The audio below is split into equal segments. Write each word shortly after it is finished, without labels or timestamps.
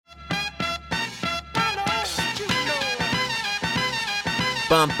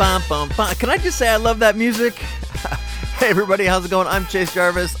Bum, bum, bum, bum. Can I just say I love that music? Hey everybody, how's it going? I'm Chase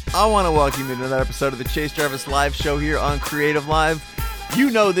Jarvis. I want to welcome you to another episode of the Chase Jarvis Live Show here on Creative Live. You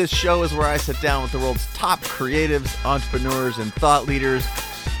know this show is where I sit down with the world's top creatives, entrepreneurs, and thought leaders.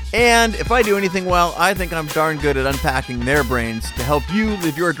 And if I do anything well, I think I'm darn good at unpacking their brains to help you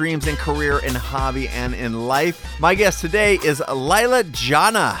live your dreams in career, in hobby, and in life. My guest today is Leila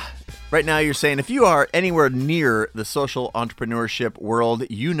Janah. Right now you're saying if you are anywhere near the social entrepreneurship world,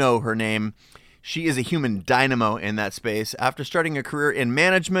 you know her name. She is a human dynamo in that space. After starting a career in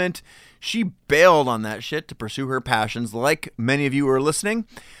management, she bailed on that shit to pursue her passions, like many of you who are listening.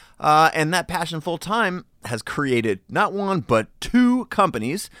 And that passion full-time has created not one, but two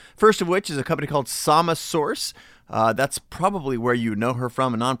companies. First of which is a company called Sama Source. That's probably where you know her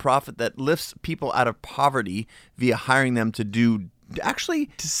from, a nonprofit that lifts people out of poverty via hiring them to do, actually,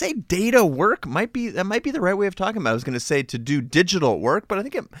 to say data work might be the right way of talking about it. I was going to say to do digital work, but I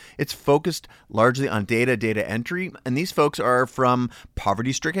think it's focused largely on data entry. And these folks are from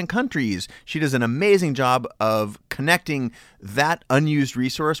poverty-stricken countries. She does an amazing job of connecting that unused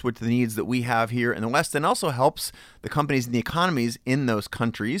resource with the needs that we have here in the West, and also helps the companies and the economies in those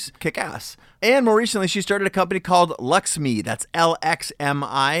countries kick ass. And more recently, she started a company called Luxmi. That's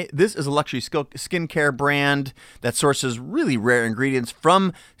LXMI. This is a luxury skincare brand that sources really rare ingredients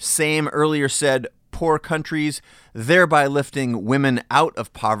from same earlier said poor countries, thereby lifting women out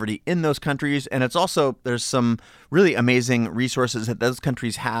of poverty in those countries. And it's also, there's some really amazing resources that those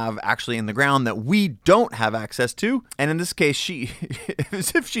countries have actually in the ground that we don't have access to. And in this case, she,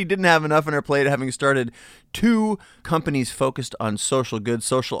 as if she didn't have enough on her plate, having started two companies focused on social good,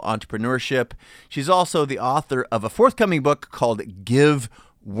 social entrepreneurship. She's also the author of a forthcoming book called Give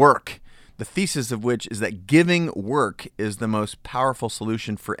Work. The thesis of which is that giving work is the most powerful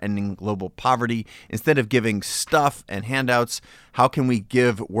solution for ending global poverty. Instead of giving stuff and handouts, how can we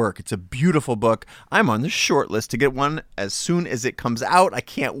give work? It's a beautiful book. I'm on the short list to get one as soon as it comes out. I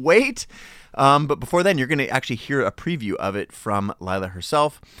can't wait. But before then, you're going to actually hear a preview of it from Leila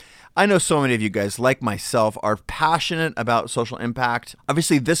herself. I know so many of you guys, like myself, are passionate about social impact.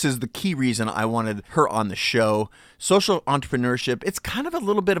 Obviously, this is the key reason I wanted her on the show. Social entrepreneurship, it's kind of a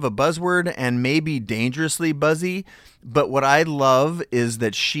little bit of a buzzword and maybe dangerously buzzy, but what I love is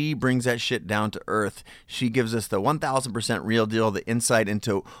that she brings that shit down to earth. She gives us the 1000% real deal, the insight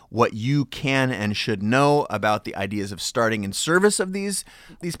into what you can and should know about the ideas of starting in service of these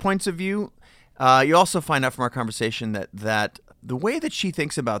points of view. You also find out from our conversation that the way that she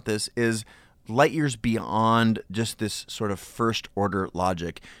thinks about this is light years beyond just this sort of first order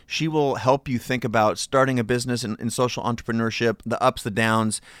logic. She will help you think about starting a business in social entrepreneurship, the ups, the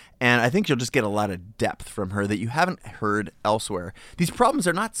downs, and I think you'll just get a lot of depth from her that you haven't heard elsewhere. These problems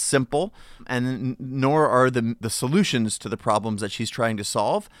are not simple, and nor are the solutions to the problems that she's trying to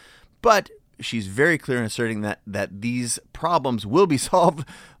solve, but she's very clear in asserting that these problems will be solved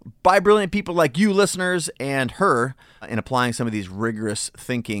by brilliant people like you listeners and her in applying some of these rigorous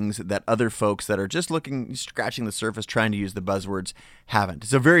thinkings that other folks that are just scratching the surface, trying to use the buzzwords haven't.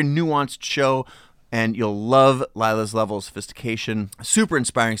 It's a very nuanced show, and you'll love Leila's level of sophistication. Super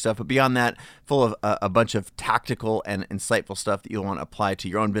inspiring stuff, but beyond that, full of a bunch of tactical and insightful stuff that you'll want to apply to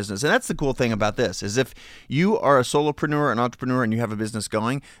your own business. And that's the cool thing about this, is if you are a solopreneur, an entrepreneur, and you have a business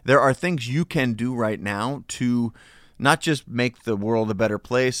going, there are things you can do right now to not just make the world a better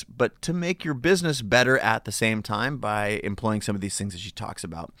place, but to make your business better at the same time by employing some of these things that she talks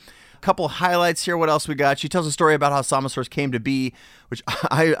about. Couple highlights here. What else we got? She tells a story about how Sama Source came to be, which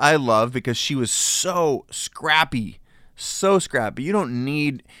I love because she was so scrappy. So scrappy. You don't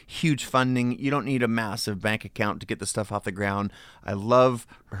need huge funding. You don't need a massive bank account to get the stuff off the ground. I love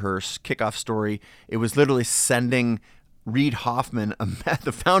her kickoff story. It was literally sending Reid Hoffman,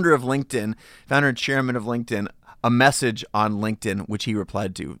 the founder of LinkedIn, founder and chairman of LinkedIn, a message on LinkedIn, which he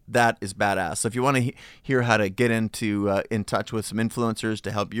replied to. That is badass. So if you want to hear how to get in touch with some influencers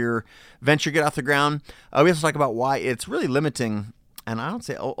to help your venture get off the ground, we also talk about why it's really limiting, and I don't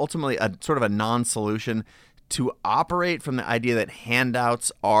say ultimately a sort of a non-solution, to operate from the idea that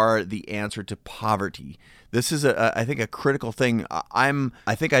handouts are the answer to poverty. This is, I think, a critical thing.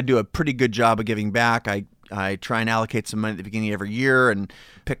 I think I do a pretty good job of giving back. I try and allocate some money at the beginning of every year and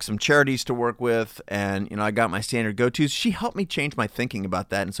pick some charities to work with. And, I got my standard go-tos. She helped me change my thinking about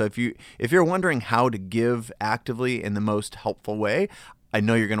that. And so if you're wondering how to give actively in the most helpful way, I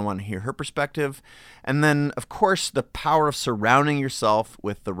know you're going to want to hear her perspective. And then, of course, the power of surrounding yourself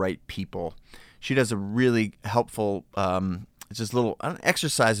with the right people. She does a really helpful It's just little,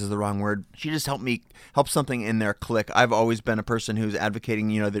 exercise is the wrong word. She just help something in there click. I've always been a person who's advocating,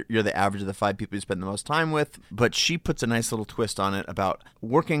 that you're the average of the 5 people you spend the most time with. But she puts a nice little twist on it about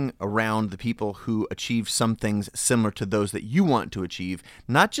working around the people who achieve some things similar to those that you want to achieve,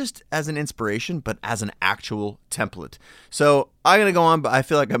 not just as an inspiration, but as an actual template. So I'm going to go on, but I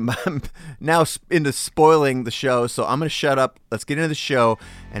feel like I'm now into spoiling the show. So I'm going to shut up. Let's get into the show.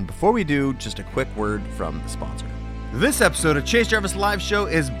 And before we do, just a quick word from the sponsor. This episode of Chase Jarvis Live Show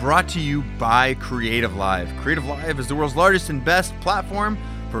is brought to you by Creative Live. Creative Live is the world's largest and best platform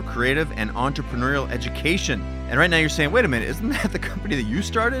for creative and entrepreneurial education. And right now you're saying, wait a minute, isn't that the company that you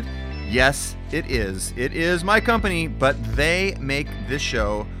started? Yes, it is. It is my company, but they make this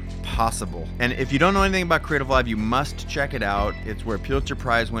show possible. And if you don't know anything about Creative Live, you must check it out. It's where Pulitzer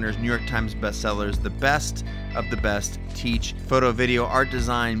Prize winners, New York Times bestsellers, the best of the best teach photo, video, art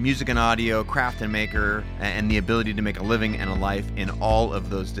design, music and audio, craft and maker, and the ability to make a living and a life in all of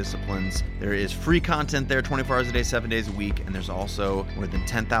those disciplines. There is free content there 24 hours a day, 7 days a week, and there's also more than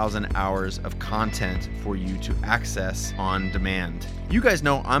 10,000 hours of content for you to access on demand. You guys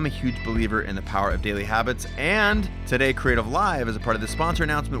know I'm a huge believer in the power of daily habits, and today Creative Live, as a part of the sponsor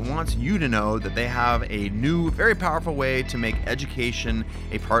announcement, wants you to know that they have a new, very powerful way to make education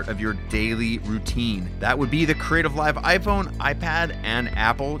a part of your daily routine. That would be the Creative Live iPhone, iPad, and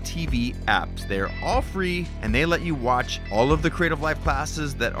Apple TV apps. They're all free, and they let you watch all of the Creative Live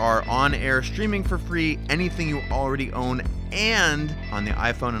classes that are on air streaming for free, anything you already own, and on the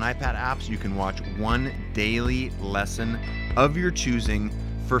iPhone and iPad apps, you can watch one daily lesson of your choosing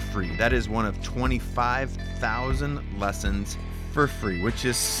for free. That is one of 25,000 lessons for free, which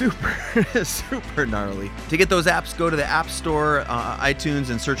is super gnarly. To get those apps, go to the App Store, iTunes,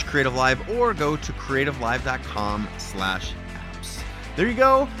 and search Creative Live, or go to creativelive.com/apps. There you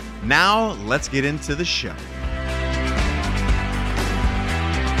go. Now let's get into the show.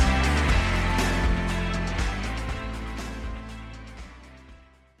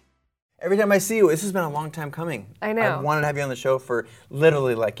 Every time I see you, this has been a long time coming. I know. I've wanted to have you on the show for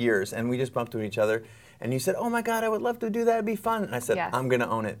literally like years, and we just bumped into each other. And you said, "Oh my God, I would love to do that. It'd be fun." And I said, Yes. "I'm gonna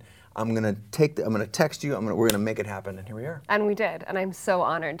own it. I'm gonna text you. We're gonna make it happen." And here we are. And we did, and I'm so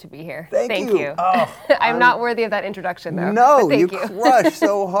honored to be here. Thank you. Oh, I'm not worthy of that introduction, though. No, but you thank you. crush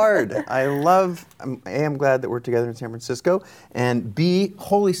so hard. I'm glad that we're together in San Francisco. And B,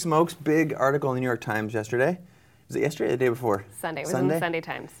 holy smokes, big article in the New York Times yesterday. Was it yesterday or the day before? Sunday. It was in the Sunday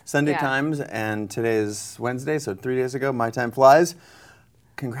Times. Sunday Times, and today is Wednesday, so 3 days ago. My time flies.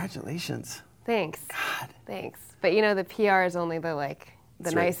 Congratulations. Thanks. God. Thanks. But the PR is only the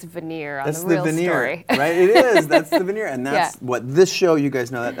That's nice right. veneer on That's the real the veneer, story. right? It is. That's the veneer, and that's Yeah. what this show. You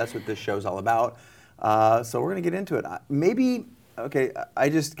guys know that. That's what this show's all about. So we're gonna get into it. I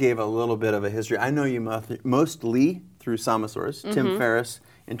just gave a little bit of a history. I know you mostly through Samasaurus. Mm-hmm. Tim Ferriss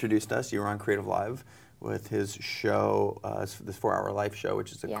introduced us. You were on Creative Live with his show, this 4-hour life show,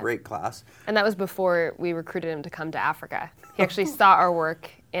 which is a great class. And that was before we recruited him to come to Africa. He actually saw our work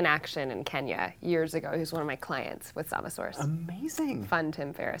in action in Kenya years ago. He was one of my clients with Samasaurus. Amazing. Fun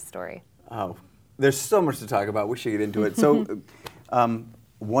Tim Ferriss story. Oh, there's so much to talk about. We should get into it. So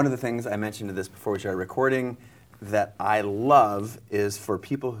one of the things I mentioned to this before we started recording that I love is for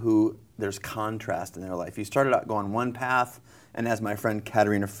people who there's contrast in their life. You started out going one path, and as my friend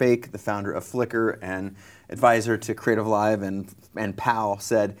Katerina Fake, the founder of Flickr and advisor to Creative Live and pal,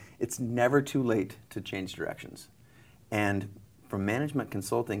 said, it's never too late to change directions. And from management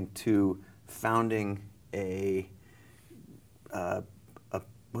consulting to founding a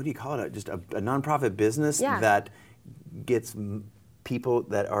what do you call it? Just a nonprofit business that gets people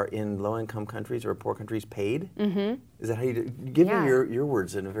that are in low-income countries or poor countries paid? Mm-hmm. Is that how you do? Give me your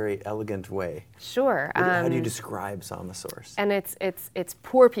words in a very elegant way. Sure. How do you describe Samasaurus? And it's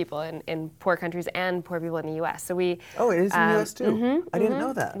poor people in poor countries and poor people in the U.S. So we. Oh, it is in the U.S. too. Mm-hmm, I didn't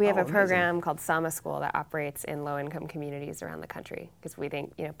know that. We have a amazing. program called Sama School that operates in low-income communities around the country because we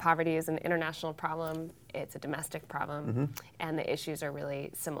think poverty is an international problem, it's a domestic problem, and the issues are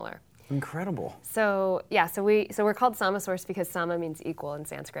really similar. Incredible. So we're called Samasaurus because Sama means equal in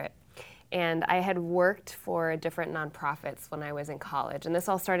Sanskrit. And I had worked for different nonprofits when I was in college. And this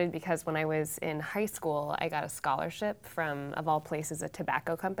all started because when I was in high school, I got a scholarship from, of all places, a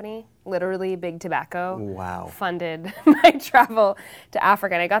tobacco company. Literally, Big Tobacco. Wow. Funded my travel to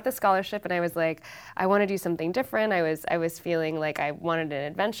Africa. And I got the scholarship and I was like, I want to do something different. I was feeling like I wanted an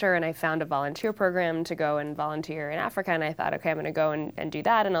adventure, and I found a volunteer program to go and volunteer in Africa. And I thought, okay, I'm going to go and do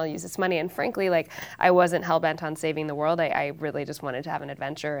that, and I'll use this money. And frankly, I wasn't hell-bent on saving the world. I really just wanted to have an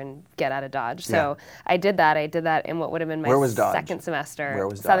adventure and get out of Dodge. So I did that. I did that in what would have been my second semester. Where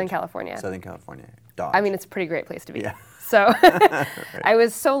was Dodge? Southern California. Southern California. Dodge. I mean, it's a pretty great place to be. Yeah. So I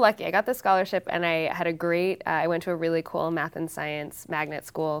was so lucky. I got the scholarship, and I had I went to a really cool math and science magnet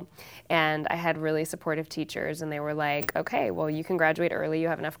school, and I had really supportive teachers, and they were like, okay, well, you can graduate early, you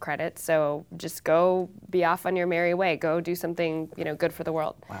have enough credit, so just go be off on your merry way. Go do something, good for the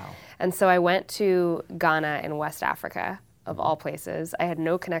world. Wow. And so I went to Ghana in West Africa, of all places. I had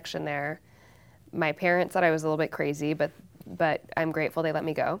no connection there. My parents thought I was a little bit crazy, but I'm grateful they let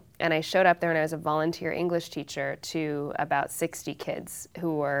me go. And I showed up there, and I was a volunteer English teacher to about 60 kids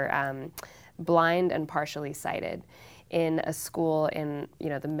who were blind and partially sighted in a school in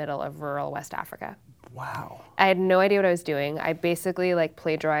the middle of rural West Africa. Wow. I had no idea what I was doing. I basically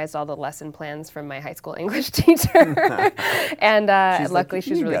plagiarized all the lesson plans from my high school English teacher, and luckily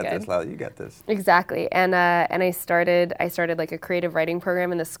she's really good. You got this, Leila. You got this. Exactly, and I started like a creative writing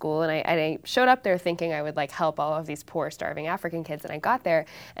program in the school, and I showed up there thinking I would help all of these poor, starving African kids, and I got there,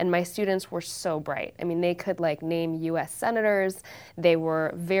 and my students were so bright. I mean, they could name U.S. senators. They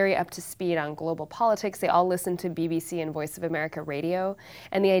were very up to speed on global politics. They all listened to BBC and Voice of America radio,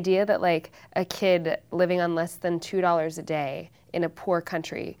 and the idea that a kid living on less than $2 a day in a poor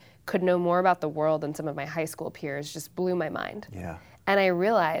country could know more about the world than some of my high school peers just blew my mind. Yeah. And I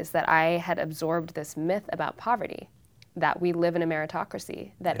realized that I had absorbed this myth about poverty, that we live in a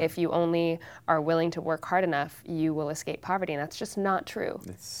meritocracy, that if you only are willing to work hard enough, you will escape poverty. And that's just not true.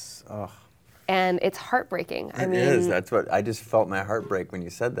 And it's heartbreaking. It is. That's what I just felt my heart break when you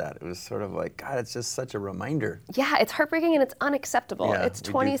said that. It was sort of like, God, it's just such a reminder. Yeah, it's heartbreaking and it's unacceptable. Yeah, it's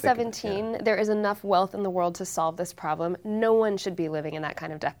 2017. There is enough wealth in the world to solve this problem. No one should be living in that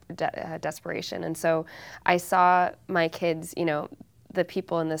kind of desperation. And so I saw my kids, the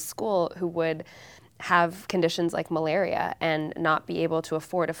people in this school who would have conditions like malaria and not be able to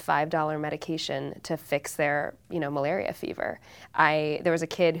afford a $5 medication to fix their, malaria fever. There was a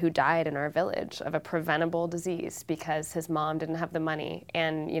kid who died in our village of a preventable disease because his mom didn't have the money.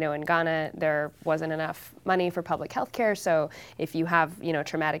 And, in Ghana, there wasn't enough money for public health care. So if you have,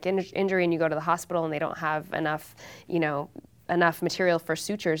 traumatic injury and you go to the hospital and they don't have enough, enough material for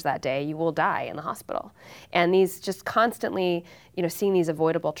sutures that day, you will die in the hospital. And these just constantly, seeing these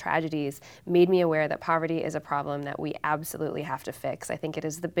avoidable tragedies made me aware that poverty is a problem that we absolutely have to fix. I think it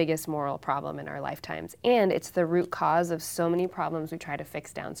is the biggest moral problem in our lifetimes. And it's the root cause of so many problems we try to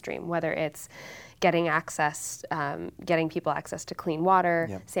fix downstream, whether it's getting people access to clean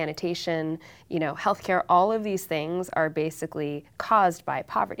water, sanitation, healthcare. All of these things are basically caused by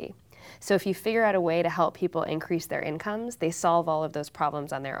poverty. So if you figure out a way to help people increase their incomes, they solve all of those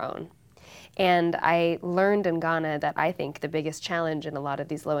problems on their own. And I learned in Ghana that I think the biggest challenge in a lot of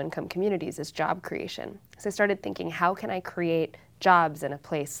these low-income communities is job creation. So I started thinking, how can I create jobs in a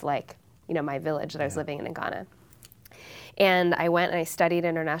place like, my village that I was living in Ghana? And I went and I studied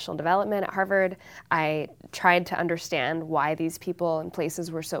international development at Harvard. I tried to understand why these people and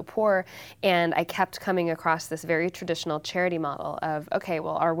places were so poor. And I kept coming across this very traditional charity model of, okay,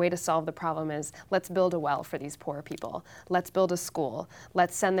 well, our way to solve the problem is let's build a well for these poor people. Let's build a school.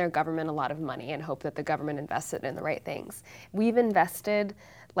 Let's send their government a lot of money and hope that the government invests it in the right things. We've invested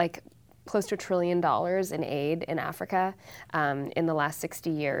close to $1 trillion in aid in Africa in the last 60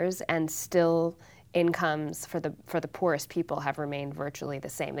 years, and still incomes for the poorest people have remained virtually the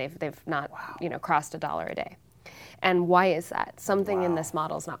same. They've not crossed $1 a day. And why is that? Something in this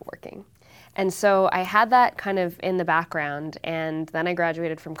model is not working. And so I had that kind of in the background, and then I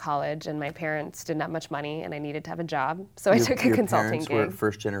graduated from college, and my parents didn't have much money, and I needed to have a job, so I took a consulting gig. Your parents were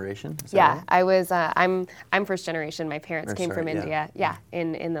first generation? Is that right? I was. I'm first generation. My parents came from India.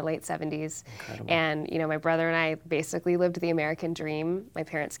 In the late 70s. Incredible. And my brother and I basically lived the American dream. My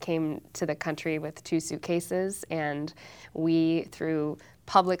parents came to the country with 2 suitcases, and we, through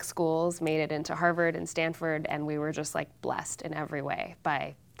public schools, made it into Harvard and Stanford, and we were just blessed in every way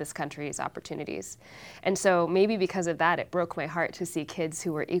by this country's opportunities. And so maybe because of that, it broke my heart to see kids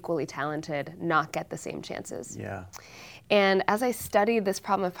who were equally talented not get the same chances. Yeah. And as I studied this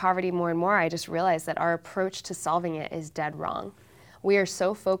problem of poverty more and more, I just realized that our approach to solving it is dead wrong. We are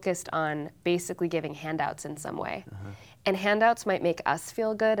so focused on basically giving handouts in some way. And handouts might make us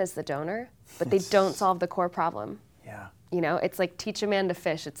feel good as the donor, but they don't solve the core problem. Yeah. It's like teach a man to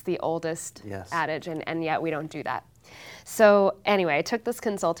fish. It's the oldest adage, and yet we don't do that. So anyway, I took this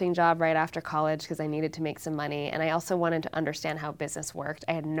consulting job right after college because I needed to make some money, and I also wanted to understand how business worked.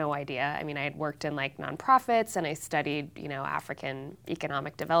 I had no idea. I mean, I had worked in nonprofits, and I studied, African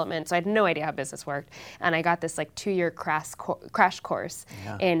economic development, so I had no idea how business worked. And I got this 2-year crash course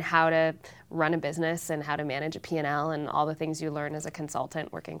in how to run a business and how to manage a P&L and all the things you learn as a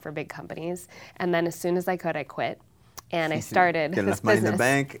consultant working for big companies. And then as soon as I could, I quit. and I started Get this enough money in the business.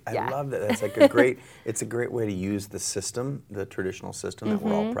 bank. I Yeah. love that. That's like it's a great way to use the system, the traditional system that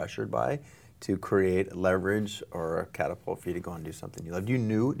we're all pressured by, to create leverage or a catapult for you to go and do something you love. You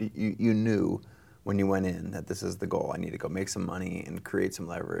knew when you went in that this is the goal. I need to go make some money and create some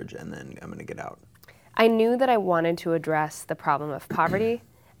leverage, and then I'm going to get out. I knew that I wanted to address the problem of poverty.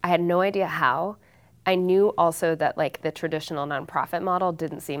 I had no idea how. I knew also that like the traditional nonprofit model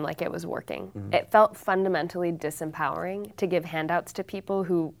didn't seem like it was working. It felt fundamentally disempowering to give handouts to people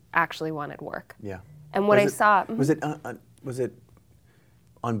who actually wanted work. Yeah. And what I saw was it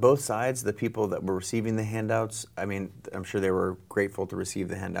on both sides, the people that were receiving the handouts? I mean, I'm sure they were grateful to receive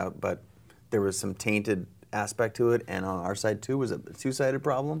the handout, but there was some tainted aspect to it, and on our side too. Was it a two-sided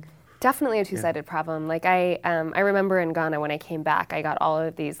problem? Definitely a two-sided problem. Like I remember in Ghana when I came back, I got all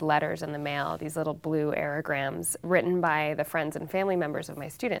of these letters in the mail, these little blue aerograms written by the friends and family members of my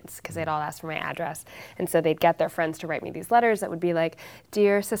students, because they'd all asked for my address. And so they'd get their friends to write me these letters that would be like,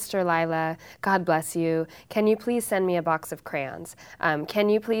 "Dear Sister Leila, God bless you. Can you please send me a box of crayons? Can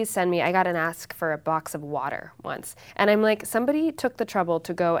you please send me," I got an ask for a box of water once. And I'm like, somebody took the trouble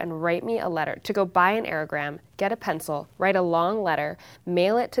to go and write me a letter, to go buy an aerogram, get a pencil, write a long letter,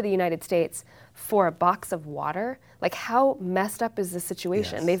 mail it to the United States for a box of water? Like, how messed up is this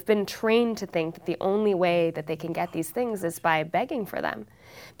situation? Yes. They've been trained to think that the only way that they can get these things is by begging for them,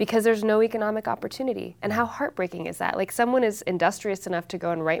 because there's no economic opportunity. And how heartbreaking is that? Like, someone is industrious enough to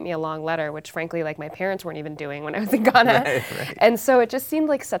go and write me a long letter, which frankly, like, my parents weren't even doing when I was in Ghana. Right. And so it just seemed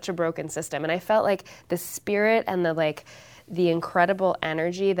like such a broken system. And I felt like the spirit and the incredible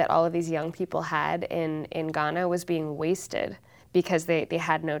energy that all of these young people had in Ghana was being wasted because they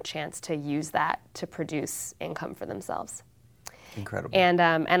had no chance to use that to produce income for themselves. Incredible. And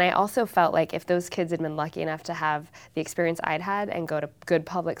I also felt like if those kids had been lucky enough to have the experience I'd had and go to good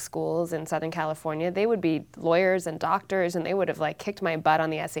public schools in Southern California, they would be lawyers and doctors, and they would have like kicked my butt on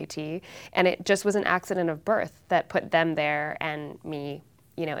the SAT. And it just was an accident of birth that put them there and me,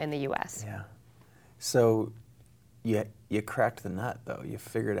 in the U.S. Yeah. So you cracked the nut, though. You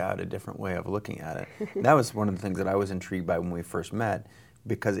figured out a different way of looking at it. That was one of the things that I was intrigued by when we first met,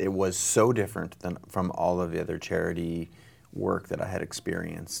 because it was so different from all of the other charity work that I had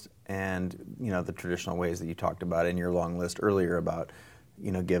experienced. And, the traditional ways that you talked about in your long list earlier about,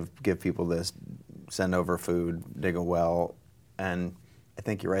 give people this, send over food, dig a well. And I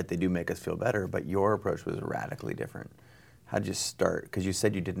think you're right, they do make us feel better, but your approach was radically different. How'd you start? Because you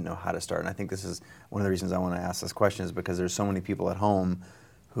said you didn't know how to start. And I think this is one of the reasons I want to ask this question, is because there's so many people at home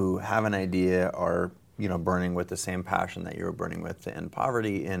who have an idea, are, burning with the same passion that you were burning with to end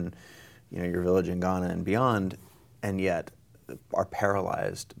poverty in, your village in Ghana and beyond, and yet are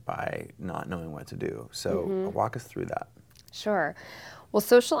paralyzed by not knowing what to do. So walk us through that. Sure. Well,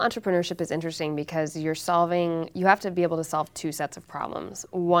 social entrepreneurship is interesting because you have to be able to solve two sets of problems.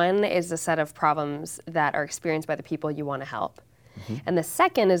 One is a set of problems that are experienced by the people you want to help. And the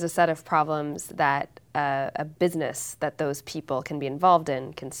second is a set of problems that a business that those people can be involved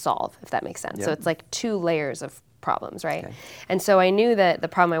in can solve, if that makes sense. Yep. So it's like two layers of problems, right? Okay. And so I knew that the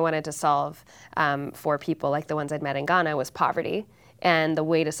problem I wanted to solve for people like the ones I'd met in Ghana was poverty. And the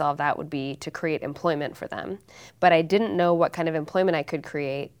way to solve that would be to create employment for them. But I didn't know what kind of employment I could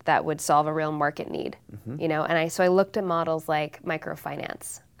create that would solve a real market need, And so I looked at models like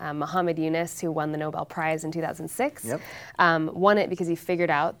microfinance. Muhammad Yunus, who won the Nobel Prize in 2006, won it because he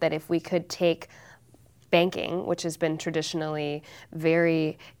figured out that if we could take banking, which has been traditionally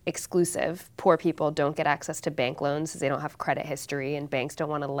very exclusive. Poor people don't get access to bank loans because they don't have credit history, and banks don't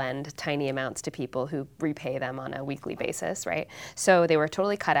want to lend tiny amounts to people who repay them on a weekly basis, right? So they were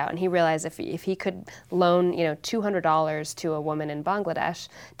totally cut out, and he realized if he could loan, $200 to a woman in Bangladesh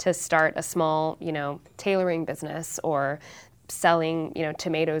to start a small, tailoring business or selling,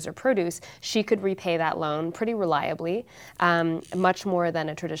 tomatoes or produce, she could repay that loan pretty reliably, much more than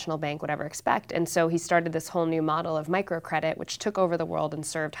a traditional bank would ever expect. And so he started this whole new model of microcredit, which took over the world and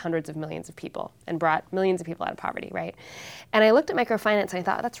served hundreds of millions of people and brought millions of people out of poverty, right? And I looked at microfinance and I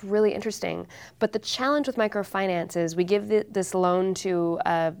thought, that's really interesting. But the challenge with microfinance is we give this loan to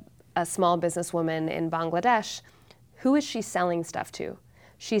a small businesswoman in Bangladesh. Who is she selling stuff to?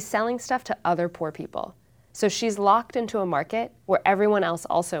 She's selling stuff to other poor people. So she's locked into a market where everyone else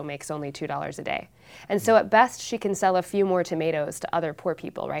also makes only $2 a day. And so at best, she can sell a few more tomatoes to other poor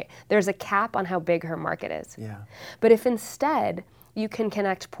people, right? There's a cap on how big her market is. Yeah. But if instead you can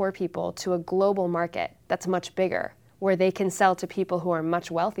connect poor people to a global market that's much bigger, where they can sell to people who are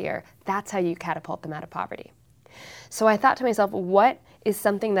much wealthier, that's how you catapult them out of poverty. So I thought to myself, what is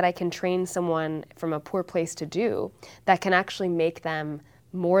something that I can train someone from a poor place to do that can actually make them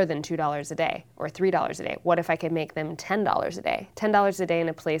more than $2 a day or $3 a day? What if I could make them $10 a day? $10 a day in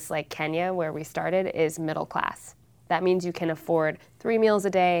a place like Kenya, where we started, is middle class. That means you can afford 3 meals a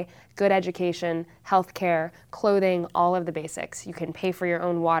day, good education, healthcare, clothing, all of the basics. You can pay for your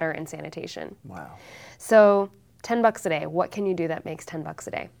own water and sanitation. Wow. So $10 a day, what can you do that makes $10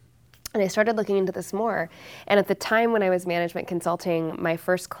 a day? And I started looking into this more. And at the time when I was management consulting, my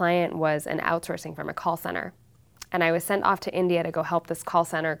first client was an outsourcing firm, a call center. And I was sent off to India to go help this call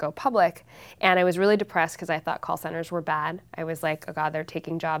center go public. And I was really depressed because I thought call centers were bad. I was like, oh God, they're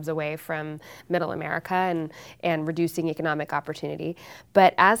taking jobs away from middle America and reducing economic opportunity.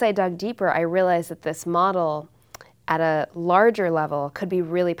 But as I dug deeper, I realized that this model at a larger level could be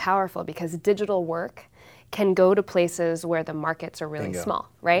really powerful, because digital work can go to places where the markets are really small,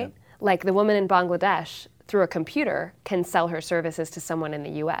 right? Yep. Like the woman in Bangladesh, through a computer, can sell her services to someone in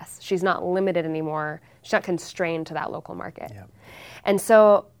the US. She's not limited anymore. She's not constrained to that local market. Yep. And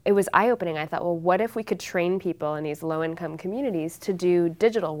so it was eye-opening. I thought, well, what if we could train people in these low-income communities to do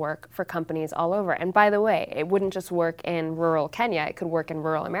digital work for companies all over? And by the way, it wouldn't just work in rural Kenya, it could work in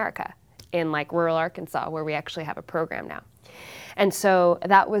rural America, in like rural Arkansas, where we actually have a program now. And so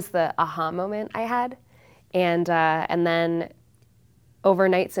that was the aha moment I had. And then over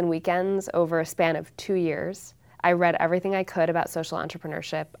nights and weekends, over a span of 2 years, I read everything I could about social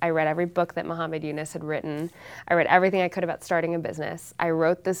entrepreneurship. I read every book that Muhammad Yunus had written. I read everything I could about starting a business. I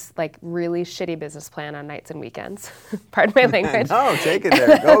wrote this like really shitty business plan on nights and weekends. Pardon my language. No, take it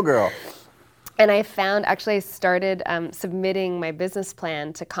there. Go, girl. And I started submitting my business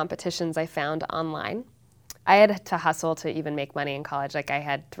plan to competitions I found online. I had to hustle to even make money in college. Like I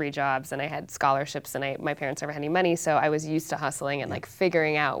had 3 jobs and I had scholarships, and my parents never had any money, so I was used to hustling and like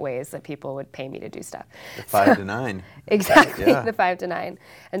figuring out ways that people would pay me to do stuff. The 5 to 9. Exactly, yeah. The 5 to 9.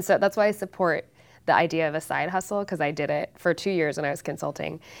 And so that's why I support the idea of a side hustle, because I did it for 2 years when I was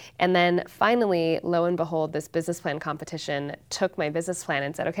consulting. And then finally, lo and behold, this business plan competition took my business plan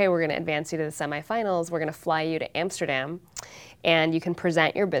and said, okay, we're going to advance you to the semifinals. We're going to fly you to Amsterdam, and you can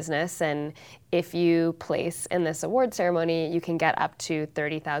present your business. And if you place in this award ceremony, you can get up to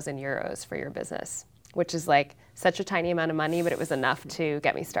 30,000 euros for your business, which is like such a tiny amount of money, but it was enough to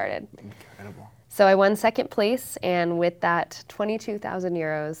get me started. Incredible. So I won second place, and with that 22,000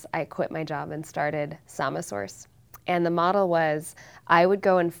 euros, I quit my job and started Samasource. And the model was I would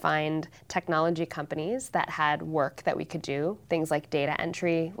go and find technology companies that had work that we could do, things like data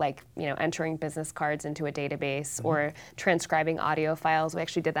entry, like entering business cards into a database, or transcribing audio files. We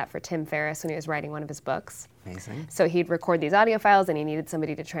actually did that for Tim Ferriss when he was writing one of his books. Amazing. So he'd record these audio files and he needed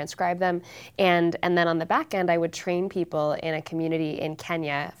somebody to transcribe them. And then on the back end, I would train people in a community in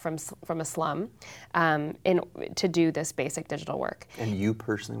Kenya from a slum to do this basic digital work. And you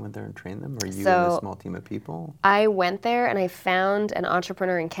personally went there and trained them? Or you and a small team of people? I went there and I found an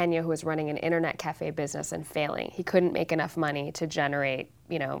entrepreneur in Kenya who was running an internet cafe business and failing. He couldn't make enough money to generate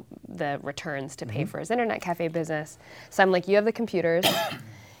the returns to pay for his internet cafe business. So I'm like, you have the computers.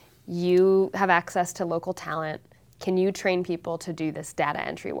 You have access to local talent. Can you train people to do this data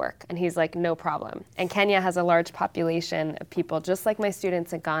entry work? And he's like, no problem. And Kenya has a large population of people, just like my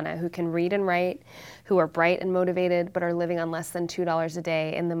students in Ghana, who can read and write, who are bright and motivated, but are living on less than $2 a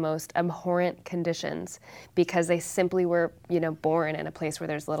day in the most abhorrent conditions because they simply were, born in a place where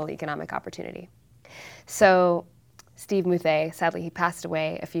there's little economic opportunity. So Steve Muthe, sadly he passed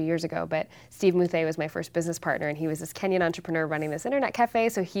away a few years ago, but Steve Muthe was my first business partner, and he was this Kenyan entrepreneur running this internet cafe.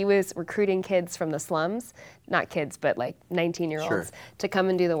 So he was recruiting kids from the slums, not kids, but like 19-year-olds to come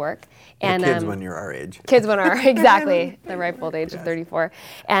and do the work. And kids when you're our age. Kids when are exactly the ripe old age of 34.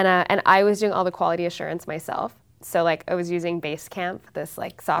 And I was doing all the quality assurance myself. So like I was using Basecamp, this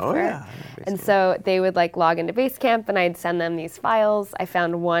like software. And so they would like log into Basecamp and I'd send them these files. I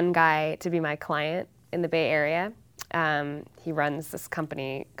found one guy to be my client in the Bay Area. He runs this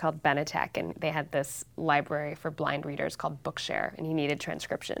company called Benetech, and they had this library for blind readers called Bookshare, and he needed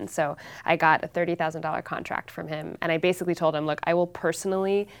transcription. So I got a $30,000 contract from him, and I basically told him, look, I will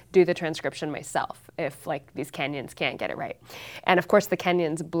personally do the transcription myself if like these Kenyans can't get it right. And of course the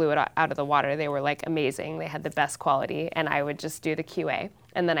Kenyans blew it out of the water. They were like amazing. They had the best quality, and I would just do the QA,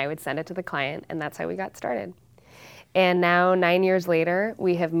 and then I would send it to the client, and that's how we got started. And now 9 years later,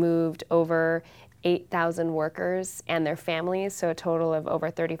 we have moved over 8,000 workers and their families, so a total of over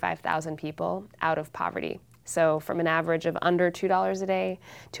 35,000 people out of poverty. So from an average of under $2 a day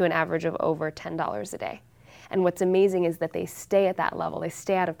to an average of over $10 a day. And what's amazing is that they stay at that level. They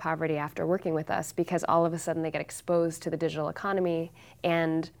stay out of poverty after working with us because all of a sudden they get exposed to the digital economy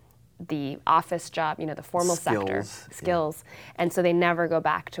and the office job, the formal sector, skills. And so they never go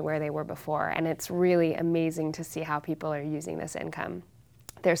back to where they were before. And it's really amazing to see how people are using this income.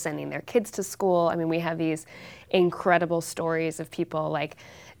 They're sending their kids to school. I mean, we have these incredible stories of people like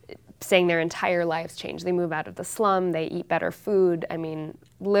saying their entire lives change. They move out of the slum, they eat better food. I mean,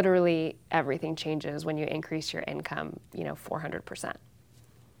 literally everything changes when you increase your income, 400%.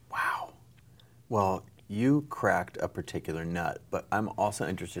 Wow. Well, you cracked a particular nut, but I'm also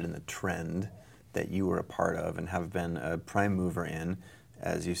interested in the trend that you were a part of and have been a prime mover in,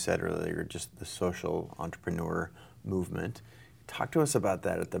 as you said earlier, just the social entrepreneur movement. Talk to us about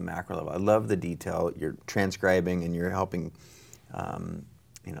that at the macro level. I love the detail. You're transcribing and you're helping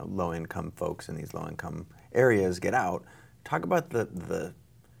low-income folks in these low-income areas get out. Talk about I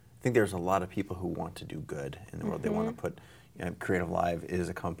think there's a lot of people who want to do good in the world. They want to put, Creative Live is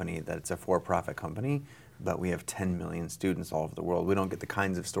a company that's a for-profit company, but we have 10 million students all over the world. We don't get the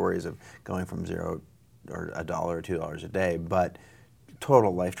kinds of stories of going from $0 or $1 or $2 a day, but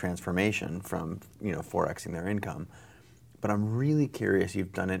total life transformation from, 4xing their income. But I'm really curious,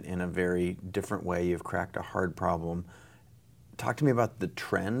 you've done it in a very different way. You've cracked a hard problem. Talk to me about the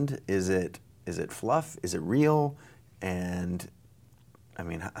trend. Is it fluff? Is it real? And I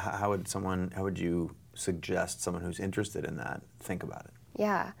mean, how would you suggest someone who's interested in that think about it?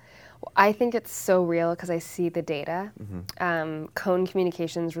 Yeah. Well, I think it's so real because I see the data. Cone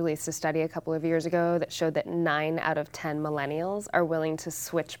Communications released a study a couple of years ago that showed that 9 out of 10 millennials are willing to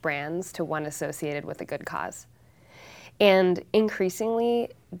switch brands to one associated with a good cause. And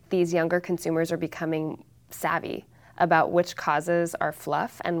increasingly, these younger consumers are becoming savvy about which causes are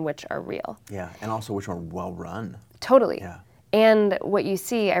fluff and which are real. Yeah, and also which are well run. Totally. Yeah. And what you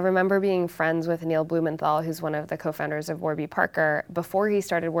see, I remember being friends with Neil Blumenthal, who's one of the co-founders of Warby Parker. Before he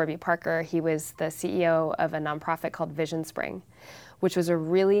started Warby Parker, he was the CEO of a nonprofit called Vision Spring, which was a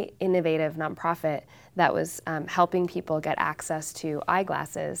really innovative nonprofit that was helping people get access to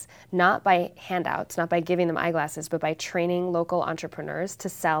eyeglasses, not by handouts, not by giving them eyeglasses, but by training local entrepreneurs to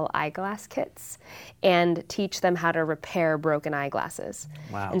sell eyeglass kits and teach them how to repair broken eyeglasses.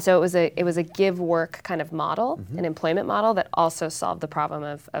 Wow. And so it was a give work kind of model, an employment model that also solved the problem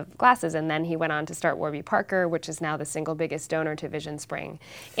of glasses. And then he went on to start Warby Parker, which is now the single biggest donor to Vision Spring.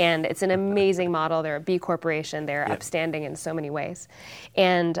 And it's an amazing model. They're a B corporation. They're upstanding in so many ways.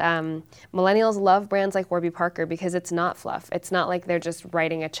 And millennials love brands like Warby Parker because it's not fluff. It's not like they're just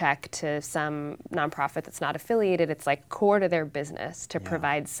writing a check to some nonprofit that's not affiliated. It's like core to their business to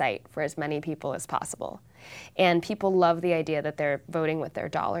provide sight for as many people as possible. And people love the idea that they're voting with their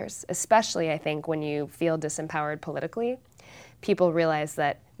dollars, especially I think when you feel disempowered politically. People realize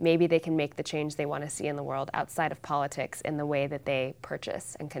that maybe they can make the change they want to see in the world outside of politics in the way that they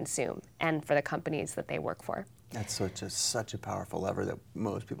purchase and consume and for the companies that they work for. That's such a powerful lever that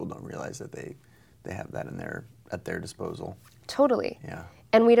most people don't realize that they have that at their disposal. Totally. Yeah.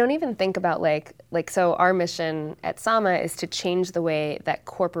 And we don't even think about so our mission at Sama is to change the way that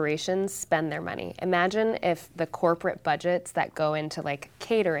corporations spend their money. Imagine if the corporate budgets that go into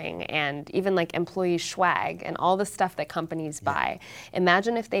catering and even employee swag and all the stuff that companies buy,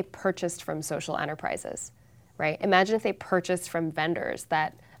 imagine if they purchased from social enterprises, right? Imagine if they purchased from vendors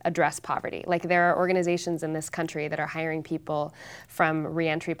that address poverty. There are organizations in this country that are hiring people from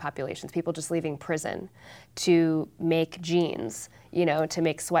reentry populations, people just leaving prison, to make jeans, to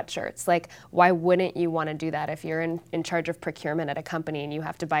make sweatshirts. Why wouldn't you want to do that if you're in charge of procurement at a company and you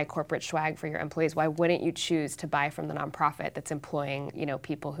have to buy corporate swag for your employees? Why wouldn't you choose to buy from the nonprofit that's employing,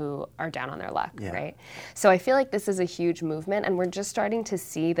 people who are down on their luck, right? So I feel like this is a huge movement, and we're just starting to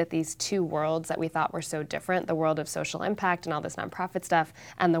see that these two worlds that we thought were so different, the world of social impact and all this nonprofit stuff,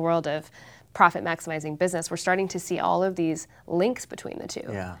 and the world of profit maximizing business, we're starting to see all of these links between the two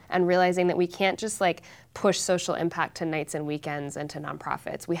and realizing that we can't just push social impact to nights and weekends and to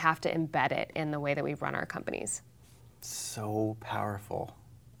nonprofits. We have to embed it in the way that we run our companies. So powerful.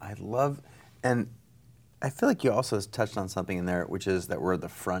 And I feel like you also touched on something in there, which is that we're at the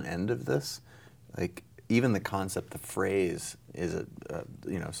front end of this. Even the concept, the phrase is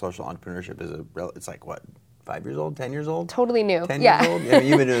social entrepreneurship it's 5 years old, 10 years old? Totally new. 10 years old? I mean,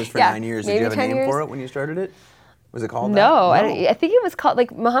 you've been doing this for 9 years. Did you have a name for it when you started it? Was it called that? No. I think it was called,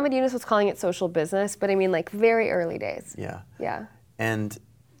 Muhammad Yunus was calling it social business, but I mean, very early days. Yeah. Yeah. And,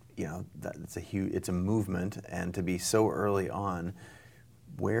 it's a movement, and to be so early on,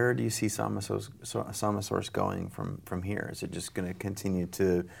 where do you see Sama Source going from here? Is it just going to continue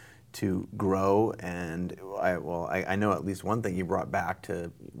to grow? And I know at least one thing you brought back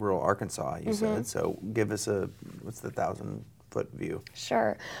to rural Arkansas, you said. So give us what's the 1,000-foot view?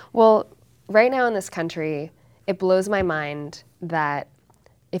 Sure. Well, right now in this country, it blows my mind that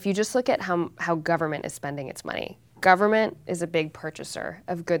if you just look at how government is spending its money, government is a big purchaser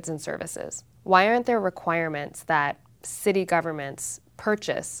of goods and services. Why aren't there requirements that city governments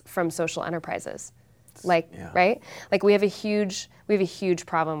purchase from social enterprises. Right? Like we have a huge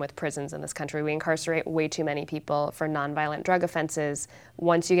problem with prisons in this country. We incarcerate way too many people for nonviolent drug offenses.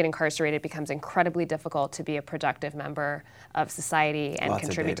 Once you get incarcerated, it becomes incredibly difficult to be a productive member of society and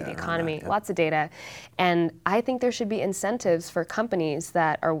contribute to the economy. Lots of data. And I think there should be incentives for companies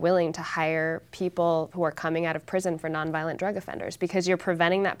that are willing to hire people who are coming out of prison for nonviolent drug offenders, because you're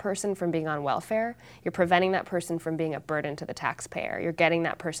preventing that person from being on welfare. You're preventing that person from being a burden to the taxpayer. You're getting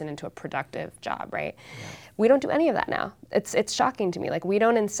that person into a productive job, right? Yeah. We don't do any of that now. It's shocking to me. Like, we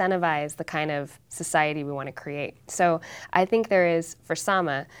don't incentivize the kind of society we want to create. So I think there is, for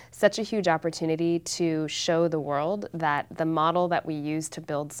Sama, such a huge opportunity to show the world that the model that we use to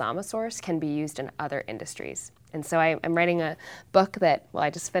build Sama Source can be used in other industries. And so I'm writing a book that, well, I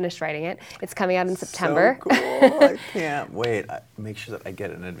just finished writing it. It's coming out in September. So cool. I can't wait. Make sure that I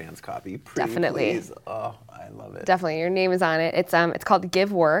get an advance copy. Definitely. Please. Oh, I love it. Definitely. Your name is on it. It's called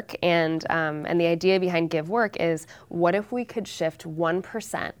Give Work. And the idea behind Give Work is, what if we could shift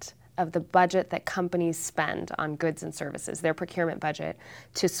 1% of the budget that companies spend on goods and services, their procurement budget,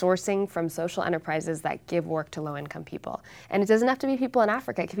 to sourcing from social enterprises that give work to low-income people? And it doesn't have to be people in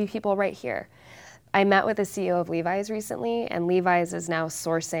Africa. It could be people right here. I met with the CEO of Levi's recently, and Levi's is now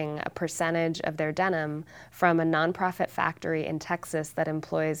sourcing a percentage of their denim from a nonprofit factory in Texas that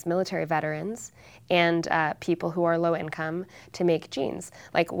employs military veterans and people who are low income to make jeans.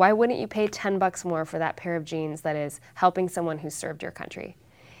 Like, why wouldn't you pay $10 more for that pair of jeans that is helping someone who served your country?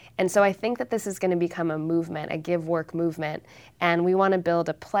 And so I think that this is going to become a movement, a give work movement, and we want to build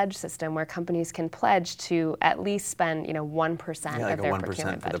a pledge system where companies can pledge to at least spend, 1% like of their 1%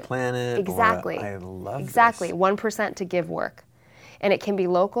 procurement for budget. the planet. Exactly. I love exactly. this. 1% to give work. And it can be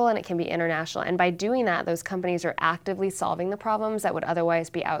local and it can be international. And by doing that, those companies are actively solving the problems that would otherwise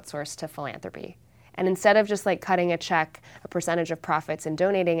be outsourced to philanthropy. And instead of just like cutting a check, a percentage of profits, and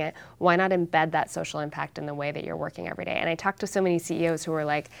donating it, why not embed that social impact in the way that you're working every day? And I talked to so many CEOs who were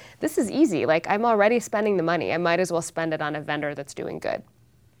like, this is easy. Like, I'm already spending the money. I might as well spend it on a vendor that's doing good.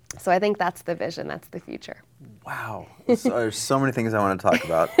 So I think that's the vision. That's the future. Wow. There's so many things I want to talk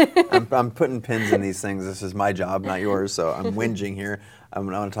about. I'm putting pins in these things. This is my job, not yours, so I'm whinging here. I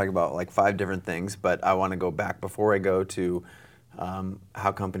want to talk about like 5 different things, but I want to go back before I go to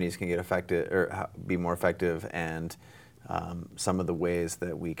how companies can get effective or be more effective, and some of the ways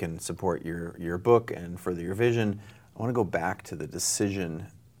that we can support your book and further your vision. I want to go back to the decision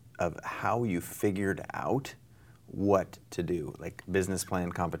of how you figured out what to do, like business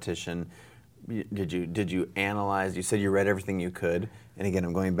plan, competition. Did you analyze? You said you read everything you could, and again,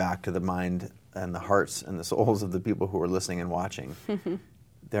 I'm going back to the mind and the hearts and the souls of the people who are listening and watching.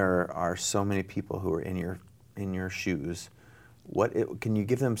 There are so many people who are in your shoes. Can you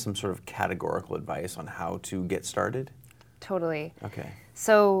give them some sort of categorical advice on how to get started? Totally. Okay.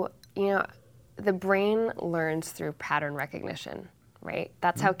 So, the brain learns through pattern recognition, right?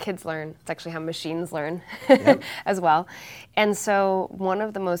 That's how kids learn. It's actually how machines learn as well. And so one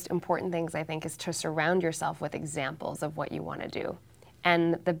of the most important things, I think, is to surround yourself with examples of what you want to do.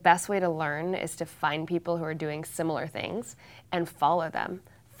 And the best way to learn is to find people who are doing similar things and follow them.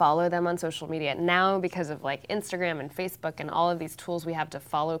 Follow them on social media. Now, because of like Instagram and Facebook and all of these tools we have to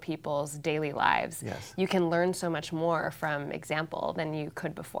follow people's daily lives, you can learn so much more from example than you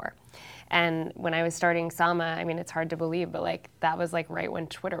could before. And when I was starting Sama, I mean, it's hard to believe, but like that was like right when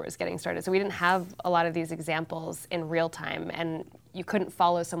Twitter was getting started. So we didn't have a lot of these examples in real time, and you couldn't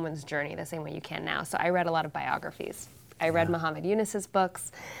follow someone's journey the same way you can now. So I read a lot of biographies. I read Muhammad Yunus's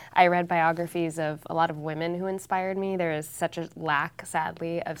books. I read biographies of a lot of women who inspired me. There is such a lack,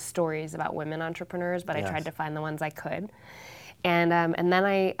 sadly, of stories about women entrepreneurs, but I tried to find the ones I could. And then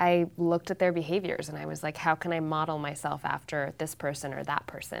I looked at their behaviors, and I was like, how can I model myself after this person or that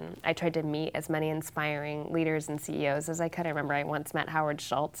person? I tried to meet as many inspiring leaders and CEOs as I could. I remember I once met Howard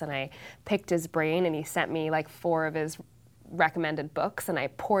Schultz, and I picked his brain, and he sent me like 4 of his recommended books, and I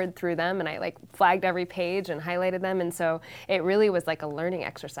poured through them, and I like flagged every page and highlighted them. And so it really was like a learning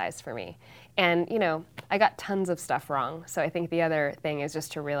exercise for me. And I got tons of stuff wrong. So I think the other thing is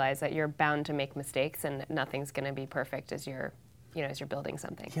just to realize that you're bound to make mistakes, and nothing's going to be perfect as you're building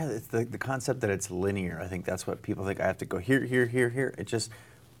something. Yeah, it's the concept that it's linear. I think that's what people think. I have to go here, here, here, here. It just,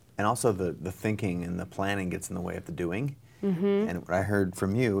 and also the thinking and the planning gets in the way of the doing. And what I heard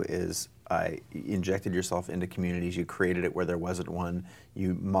from you is you injected yourself into communities. You created it where there wasn't one.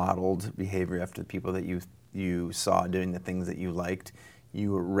 You modeled behavior after the people that you saw doing the things that you liked.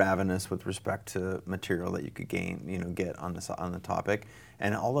 You were ravenous with respect to material that you could get on the topic.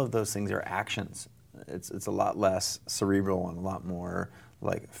 And all of those things are actions. It's a lot less cerebral and a lot more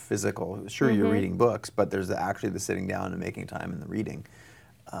like physical. Sure, you're reading books, but there's actually the sitting down and making time and the reading.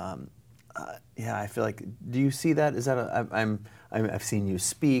 Yeah, I feel like. Do you see that? Is that I've seen you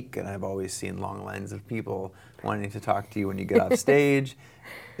speak, and I've always seen long lines of people wanting to talk to you when you get off stage.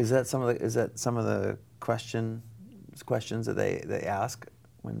 Is that some of the questions that they ask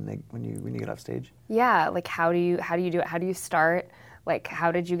when you get off stage? Yeah, like how do you do it? How do you start? Like,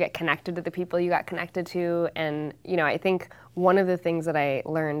 how did you get connected to the people you got connected to? And, I think one of the things that I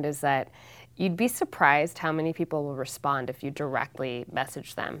learned is that you'd be surprised how many people will respond if you directly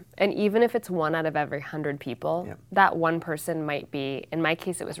message them. And even if it's 1 out of every 100 people, that one person might be, in my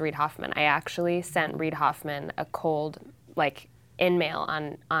case, it was Reid Hoffman. I actually sent Reid Hoffman a cold, in-mail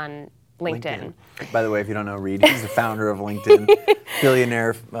on LinkedIn. By the way, if you don't know Reid, he's the founder of LinkedIn,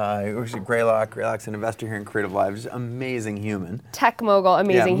 billionaire, Greylock's an investor here in Creative Live, just amazing human. Tech mogul,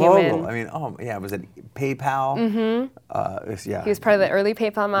 amazing human. I mean, was it PayPal? He was part of the early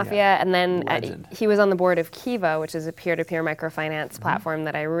PayPal mafia, and then he was on the board of Kiva, which is a peer-to-peer microfinance platform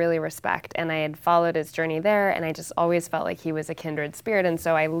that I really respect, and I had followed his journey there, and I just always felt like he was a kindred spirit, and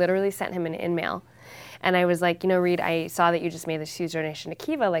so I literally sent him an in-mail. And I was like, Reid, I saw that you just made this huge donation to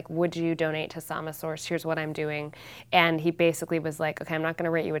Kiva. Like, would you donate to Sama Source? Here's what I'm doing. And he basically was like, okay, I'm not going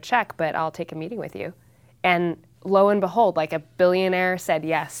to write you a check, but I'll take a meeting with you. And lo and behold, like a billionaire said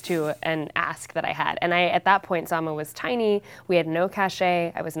yes to an ask that I had. And at that point, Sama was tiny. We had no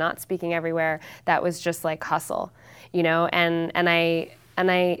cachet. I was not speaking everywhere. That was just like hustle, And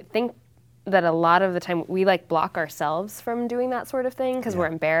I think that a lot of the time we block ourselves from doing that sort of thing because we're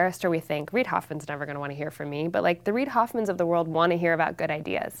embarrassed, or we think Reid Hoffman's never going to want to hear from me. But the Reid Hoffmans of the world want to hear about good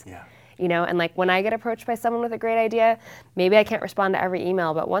ideas. Yeah. And when I get approached by someone with a great idea, maybe I can't respond to every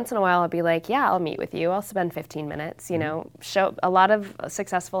email, but once in a while I'll be like, yeah, I'll meet with you. I'll spend 15 minutes, Show a lot of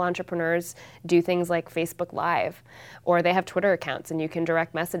successful entrepreneurs do things like Facebook Live, or they have Twitter accounts and you can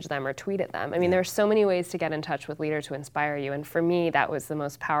direct message them or tweet at them. I mean, there's so many ways to get in touch with leaders who inspire you. And for me, that was the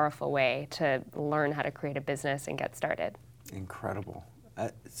most powerful way to learn how to create a business and get started. Incredible. I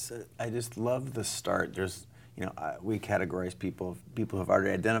just love the start. There's we categorize people who have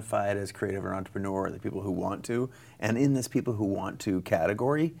already identified as creative or entrepreneur, the people who want to, and in this people who want to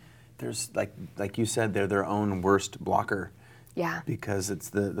category, there's like you said, they're their own worst blocker. Yeah. Because it's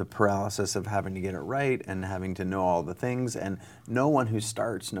the paralysis of having to get it right and having to know all the things, and no one who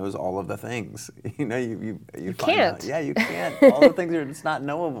starts knows all of the things. You find can't. Out, you can't. All the things are just not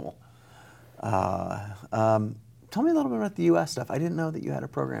knowable. Tell me a little bit about the U.S. stuff. I didn't know that you had a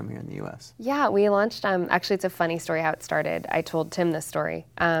program here in the U.S. Yeah, we launched, actually it's a funny story how it started. I told Tim this story.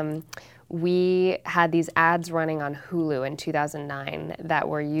 We had these ads running on Hulu in 2009 that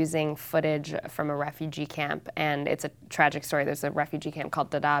were using footage from a refugee camp, and it's a tragic story. There's a refugee camp called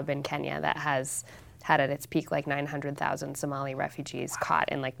Dadaab in Kenya that has had at its peak 900,000 Somali refugees caught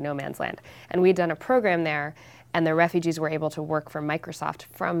in no man's land. And we'd done a program there, and the refugees were able to work for Microsoft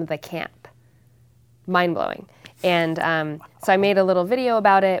from the camp. Mind-blowing. And so I made a little video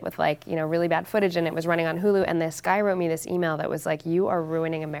about it with really bad footage, and it was running on Hulu, and this guy wrote me this email that was like, you are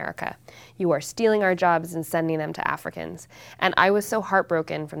ruining America. You are stealing our jobs and sending them to Africans. And I was so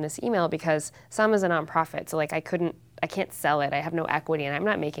heartbroken from this email because Sam is a nonprofit, so I can't sell it. I have no equity, and I'm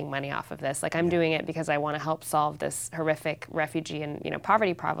not making money off of this. I'm doing it because I want to help solve this horrific refugee and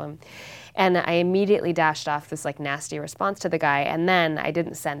poverty problem. And I immediately dashed off this nasty response to the guy, and then I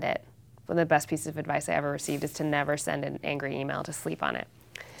didn't send it. One of the best pieces of advice I ever received is to never send an angry email, to sleep on it.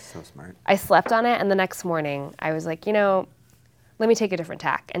 So smart. I slept on it, and the next morning I was like, let me take a different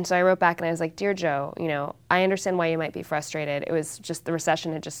tack. And so I wrote back and I was like, Dear Joe, I understand why you might be frustrated. It was just the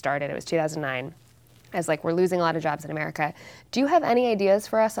recession had just started. It was 2009. I was like, we're losing a lot of jobs in America. Do you have any ideas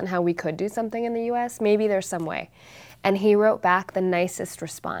for us on how we could do something in the US? Maybe there's some way. And he wrote back the nicest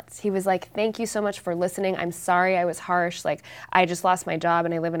response. He was like, thank you so much for listening. I'm sorry I was harsh. I just lost my job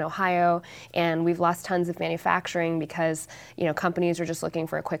and I live in Ohio, and we've lost tons of manufacturing because, companies are just looking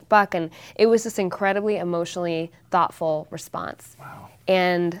for a quick buck. And it was this incredibly emotionally thoughtful response. Wow.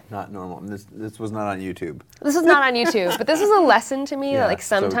 And not normal. This was not on YouTube. This was not on YouTube, but this is a lesson to me that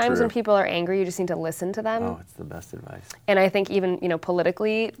sometimes so when people are angry, you just need to listen to them. Oh, it's the best advice. And I think even,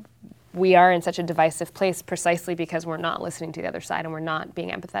 politically, we are in such a divisive place precisely because we're not listening to the other side and we're not being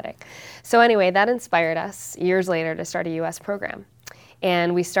empathetic. So anyway, that inspired us years later to start a U.S. program.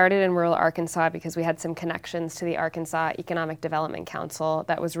 And we started in rural Arkansas because we had some connections to the Arkansas Economic Development Council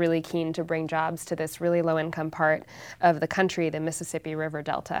that was really keen to bring jobs to this really low-income part of the country, the Mississippi River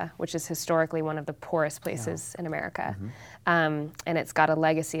Delta, which is historically one of the poorest places in America. Mm-hmm. And it's got a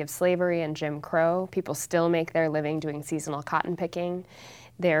legacy of slavery and Jim Crow. People still make their living doing seasonal cotton picking.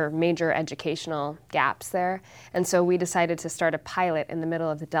 there are major educational gaps there. And so we decided to start a pilot in the middle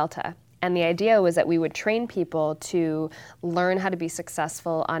of the Delta. And the idea was that we would train people to learn how to be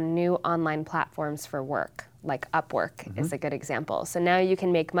successful on new online platforms for work, like Upwork is a good example. So now you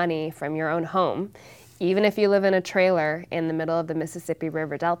can make money from your own home. Even if you live in a trailer in the middle of the Mississippi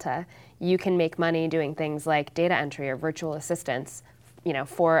River Delta, you can make money doing things like data entry or virtual assistants,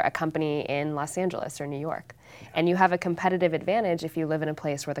 for a company in Los Angeles or New York. And you have a competitive advantage if you live in a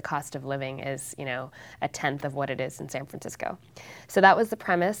place where the cost of living is, a tenth of what it is in San Francisco. So that was the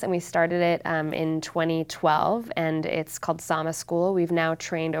premise, and we started it in 2012, and it's called Sama School. We've now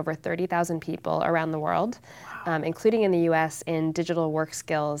trained over 30,000 people around the world, including in the US, in digital work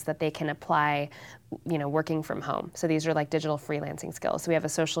skills that they can apply working from home. So these are like digital freelancing skills. So we have a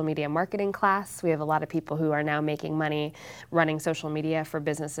social media marketing class. We have a lot of people who are now making money running social media for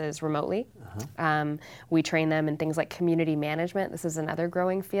businesses remotely. We train them in things like community management. This is another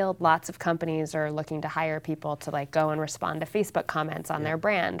growing field. Lots of companies are looking to hire people to like go and respond to Facebook comments on their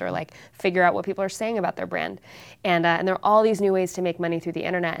brand, or like figure out what people are saying about their brand. And there are all these new ways to make money through the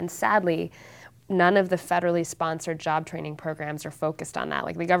internet. And sadly, none of the federally sponsored job training programs are focused on that.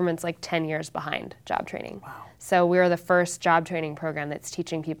 Like the government's like 10 years behind job training. Wow. So we're the first job training program that's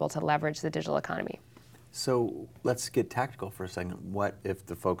teaching people to leverage the digital economy. So let's get tactical for a second. What if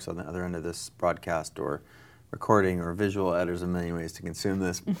the folks on the other end of this broadcast or recording or visual ed, there's a million ways to consume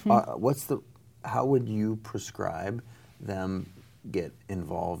this. How would you prescribe them get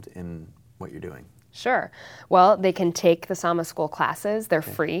involved in what you're doing? Sure. Well, they can take the Sama School classes. They're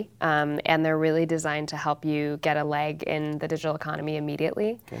free, and they're really designed to help you get a leg in the digital economy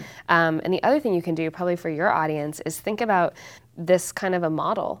immediately. Okay. And the other thing you can do, probably for your audience, is think about this kind of a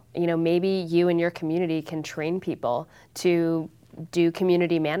model. Maybe you and your community can train people to do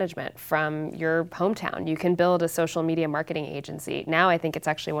community management from your hometown. You can build a social media marketing agency. Now I think it's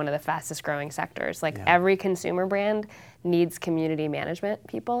actually one of the fastest growing sectors. Every consumer brand needs community management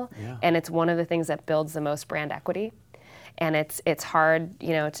people, and it's one of the things that builds the most brand equity. And it's hard,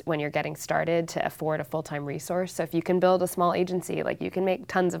 when you're getting started to afford a full-time resource. So if you can build a small agency, you can make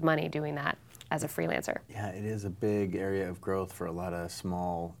tons of money doing that as a freelancer. Yeah, it is a big area of growth for a lot of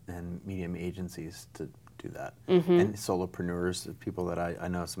small and medium agencies to do that. And solopreneurs, people that I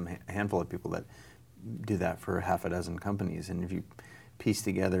know, a handful of people that do that for half a dozen companies. And if you piece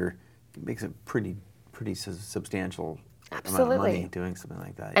together, it makes a pretty substantial amount of money doing something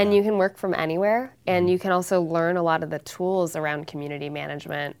like that. And you can work from anywhere, and you can also learn a lot of the tools around community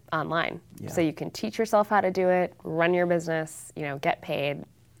management online. So you can teach yourself how to do it, run your business, get paid,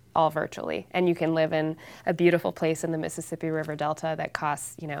 all virtually. And you can live in a beautiful place in the Mississippi River Delta that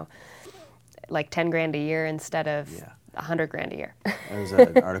costs, like 10 grand a year instead of 100 grand a year. There was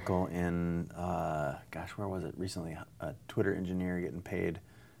an article in, where was it recently? A Twitter engineer getting paid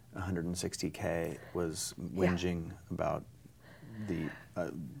 $160K was whinging about the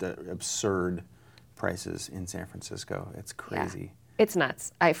absurd prices in San Francisco. It's crazy. Yeah. It's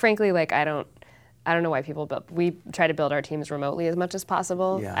nuts. I don't know why people we try to build our teams remotely as much as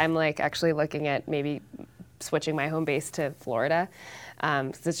possible. Yeah. I'm actually looking at maybe switching my home base to Florida.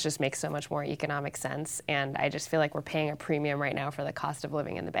 This just makes so much more economic sense, and I just feel like we're paying a premium right now for the cost of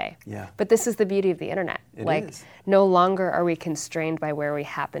living in the Bay. Yeah. But this is the beauty of the internet. It is. No longer are we constrained by where we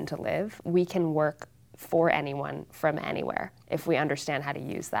happen to live. We can work for anyone from anywhere if we understand how to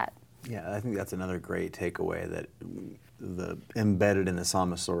use that. Yeah, I think that's another great takeaway, that embedded in the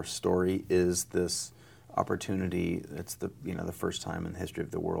Sama Source story is this opportunity. It's the first time in the history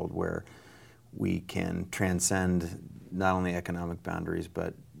of the world where we can transcend not only economic boundaries,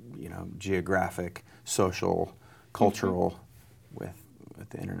 but geographic, social, cultural, with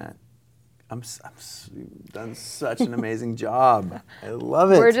the internet. You've done such an amazing job. I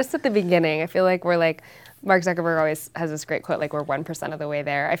love it. We're just at the beginning. I feel like we're Mark Zuckerberg always has this great quote, we're 1% of the way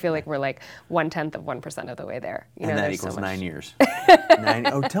there. I feel like we're 1/10 of 1% of the way there. And that equals 9 years.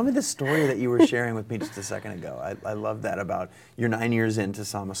 Tell me the story that you were sharing with me just a second ago. I love that about you're 9 years into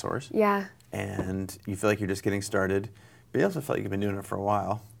Sama Source. Yeah. And you feel like you're just getting started, but you also feel like you've been doing it for a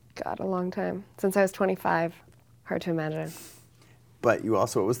while. God, a long time. Since I was 25. Hard to imagine. But you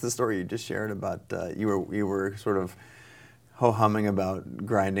also, what was the story you just shared about, you were sort of ho-humming about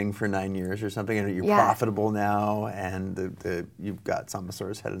grinding for 9 years or something, and you're profitable now, and you've got Sama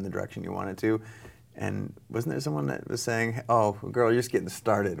Source headed in the direction you wanted to, And wasn't there someone that was saying, "Oh, girl, you're just getting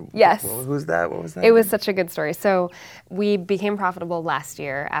started"? Yes. Who's that? What was that? It was such a good story. So we became profitable last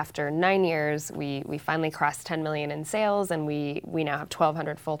year. After 9 years, we finally crossed 10 million in sales, and we now have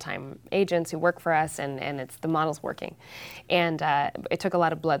 1,200 full-time agents who work for us, and the model's working. And it took a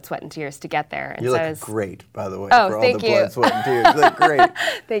lot of blood, sweat, and tears to get there. And You so look great, by the way, Oh, for all thank the you. blood, sweat, and tears. You look great.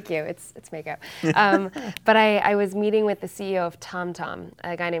 Thank you. It's makeup. But I was meeting with the CEO of TomTom,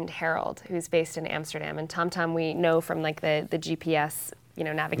 a guy named Harold, who's based in Amsterdam. And TomTom we know from like the GPS,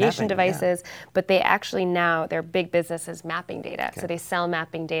 navigation Mapping, devices, but they actually now, their big business is mapping data. Okay. So they sell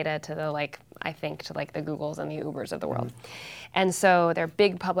mapping data to the the Googles and the Ubers of the world. And so they're a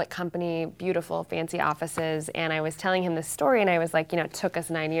big public company, beautiful, fancy offices. And I was telling him this story, and I was like, it took us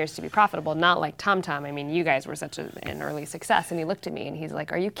 9 years to be profitable, not like TomTom. I mean, you guys were such an early success. And he looked at me and he's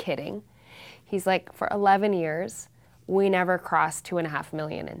like, are you kidding? He's like, for 11 years, we never crossed 2.5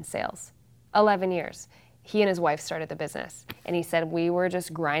 million in sales. 11 years. He and his wife started the business. And he said, we were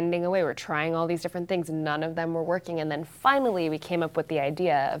just grinding away. We're trying all these different things. None of them were working. And then finally, we came up with the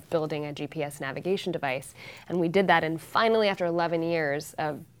idea of building a GPS navigation device. And we did that. And finally, after 11 years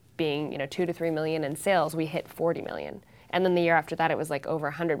of being 2 to 3 million in sales, we hit 40 million. And then the year after that, it was like over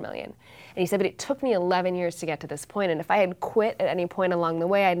 100 million. And he said, but it took me 11 years to get to this point. And if I had quit at any point along the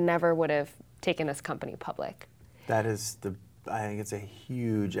way, I never would have taken this company public. That is I think it's a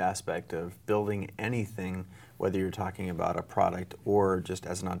huge aspect of building anything, whether you're talking about a product or just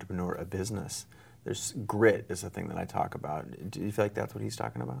as an entrepreneur, a business. There's grit is the thing that I talk about. Do you feel like that's what he's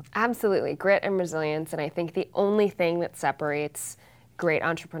talking about? Absolutely, grit and resilience. And I think the only thing that separates great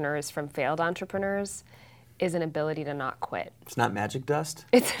entrepreneurs from failed entrepreneurs is an ability to not quit. It's not magic dust?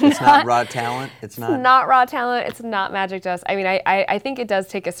 It's not raw talent? It's not raw talent. It's not magic dust. I mean, I think it does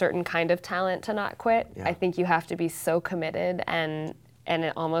take a certain kind of talent to not quit. Yeah. I think you have to be so committed and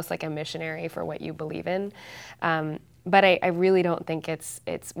almost like a missionary for what you believe in. But I really don't think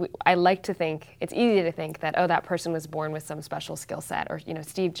I like to think, it's easy to think that, that person was born with some special skill set, or,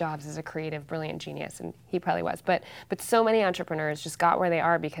 Steve Jobs is a creative, brilliant genius, and he probably was. But so many entrepreneurs just got where they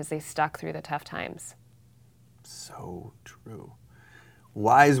are because they stuck through the tough times. So true.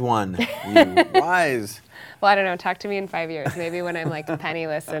 Wise one, you wise. Well, I don't know. Talk to me in 5 years. Maybe when I'm like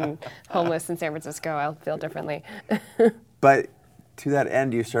penniless and homeless in San Francisco, I'll feel differently. But to that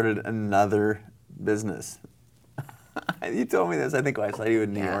end, you started another business. You told me this, I think, when I saw you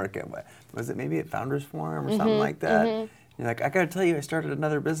in New York. Was it maybe at Founders Forum or something like that? You're like, I got to tell you, I started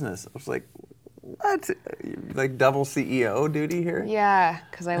another business. I was like, what? Like double CEO duty here? Yeah,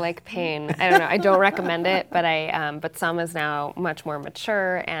 because I like pain. I don't know. I don't recommend it, but Sam is now much more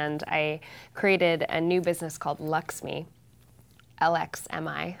mature, and I created a new business called Luxme,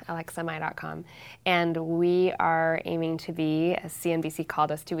 LXMI.com, and we are aiming to be, as CNBC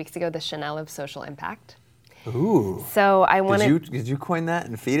called us 2 weeks ago, the Chanel of social impact. Ooh. So I wanted. Did you coin that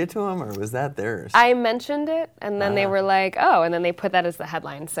and feed it to them, or was that theirs? I mentioned it, and then they were like, "Oh," and then they put that as the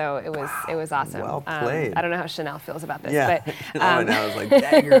headline. So it was awesome. Well played. I don't know how Chanel feels about this, yeah. but And I was like,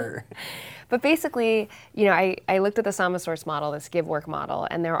 dagger. But basically, I looked at the Samasource model, this give work model,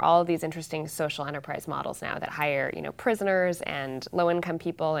 and there are all of these interesting social enterprise models now that hire, prisoners and low-income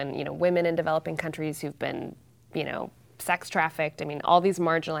people and, women in developing countries who've been, sex trafficked. I mean, all these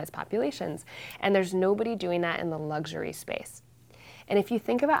marginalized populations. And there's nobody doing that in the luxury space. And if you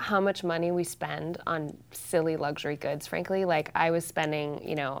think about how much money we spend on silly luxury goods, frankly, like I was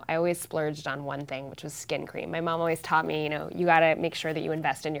spending, I always splurged on one thing, which was skin cream. My mom always taught me, you got to make sure that you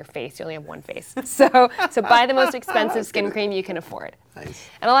invest in your face. You only have one face. So buy the most expensive skin cream you can afford. Nice.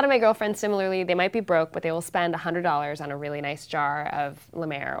 And a lot of my girlfriends, similarly, they might be broke, but they will spend $100 on a really nice jar of La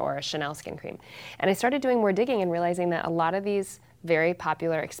Mer or a Chanel skin cream. And I started doing more digging and realizing that a lot of these very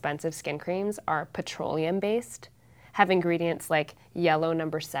popular, expensive skin creams are petroleum-based, have ingredients like yellow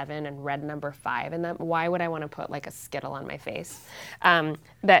number 7 and red number 5 in them. Why would I want to put like a Skittle on my face?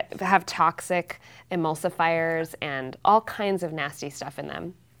 That have toxic emulsifiers and all kinds of nasty stuff in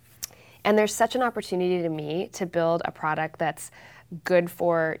them. And there's such an opportunity to me to build a product that's good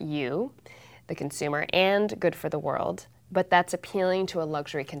for you, the consumer, and good for the world, but that's appealing to a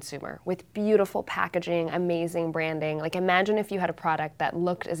luxury consumer with beautiful packaging, amazing branding. Like imagine if you had a product that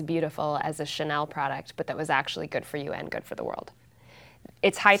looked as beautiful as a Chanel product, but that was actually good for you and good for the world.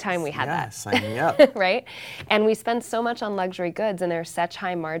 It's high time we had that. Sign me up. Right? And we spend so much on luxury goods, and they're such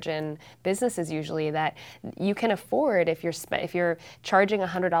high margin businesses usually that you can afford, if you're charging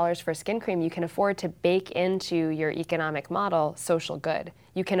 $100 for a skin cream, you can afford to bake into your economic model social good.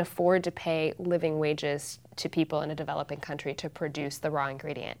 You can afford to pay living wages to people in a developing country to produce the raw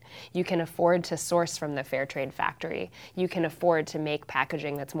ingredient. You can afford to source from the fair trade factory. You can afford to make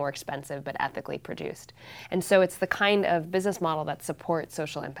packaging that's more expensive but ethically produced. And so it's the kind of business model that supports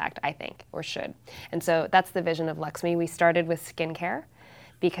social impact, I think, or should. And so that's the vision of Luxme. We started with skincare,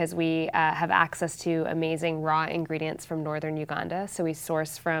 because we have access to amazing raw ingredients from northern Uganda. So we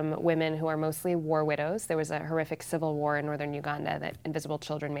source from women who are mostly war widows. There was a horrific civil war in northern Uganda that Invisible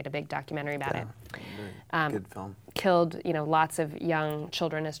Children made a big documentary about it. Good film. Killed, lots of young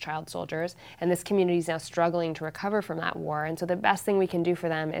children as child soldiers. And this community is now struggling to recover from that war. And so the best thing we can do for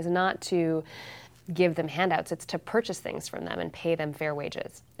them is not to give them handouts, it's to purchase things from them and pay them fair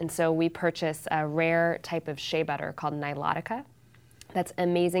wages. And so we purchase a rare type of shea butter called Nilotica. That's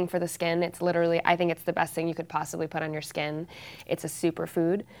amazing for the skin. It's literally, I think it's the best thing you could possibly put on your skin. It's a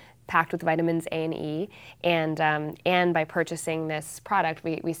superfood packed with vitamins A and E. And by purchasing this product,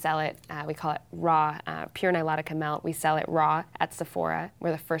 we sell it, we call it raw, pure Nilotica melt. We sell it raw at Sephora.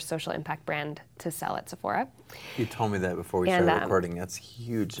 We're the first social impact brand to sell at Sephora. You told me that before we started recording. That's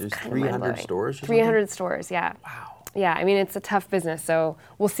huge. There's 300 stores or something? 300 stores, yeah. Wow. Yeah, I mean, it's a tough business, so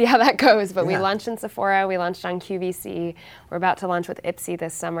we'll see how that goes. But Yeah. we launched in Sephora, we launched on QVC, we're about to launch with Ipsy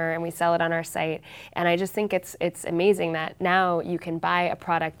this summer, and we sell it on our site. And I just think it's amazing that now you can buy a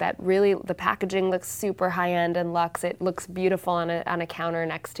product that really, the packaging looks super high-end and luxe. It looks beautiful on a counter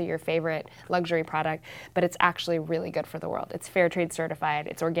next to your favorite luxury product, but it's actually really good for the world. It's fair trade certified,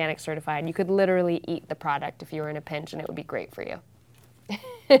 it's organic certified. You could literally eat the product if you were in a pinch, and it would be great for you.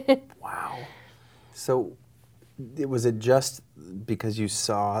 Wow. So, was it just because you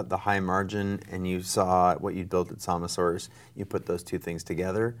saw the high margin and you saw what you built at Samasaurus, you put those two things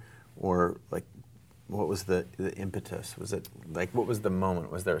together? Or like, what was the impetus? Was it like, what was the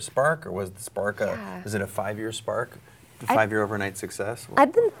moment? Was there a spark, or was the spark was it a 5-year spark? A 5-year overnight success?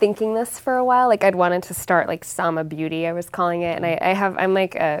 I'd been thinking this for a while. Like I'd wanted to start like Sama Beauty, I was calling it. And I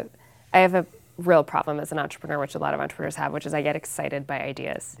have a real problem as an entrepreneur, which a lot of entrepreneurs have, which is I get excited by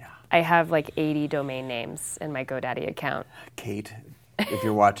ideas. Yeah. I have like 80 domain names in my GoDaddy account. Kate, if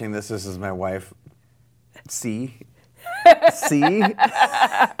you're watching this is my wife. C. And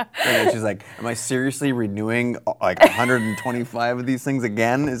then she's like, am I seriously renewing like 125 of these things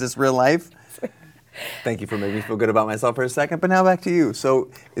again? Is this real life? Thank you for making me feel good about myself for a second, but now back to you.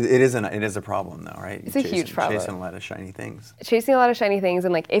 So it is a problem though, right? It's a huge problem. Chasing a lot of shiny things. Chasing a lot of shiny things,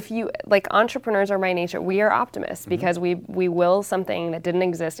 and like entrepreneurs are by nature, we are optimists because we will something that didn't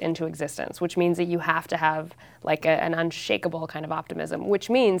exist into existence, which means that you have to have like an unshakable kind of optimism, which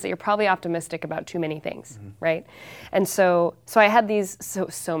means that you're probably optimistic about too many things, right? And so I had these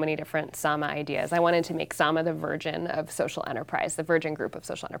so many different Sama ideas. I wanted to make Sama the Virgin of social enterprise, the Virgin group of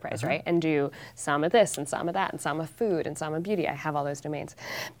social enterprise, right? And do Sama this and Sama that and Sama food and Sama beauty. I have all those domains.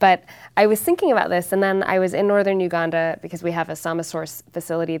 But I was thinking about this, and then I was in northern Uganda because we have a Samasaurus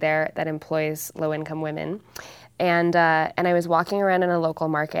facility there that employs low-income women. And I was walking around in a local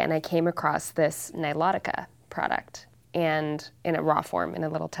market, and I came across this Nilotica product, and in a raw form in a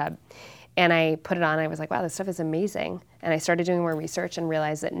little tub. And I put it on, and I was like, wow, this stuff is amazing. And I started doing more research and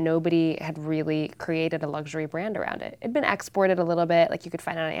realized that nobody had really created a luxury brand around it. It'd been exported a little bit, like you could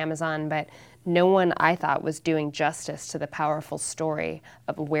find it on Amazon, but no one, I thought, was doing justice to the powerful story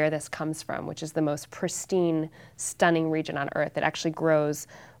of where this comes from, which is the most pristine, stunning region on Earth. It actually grows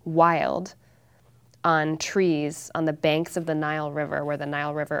wild on trees on the banks of the Nile River, where the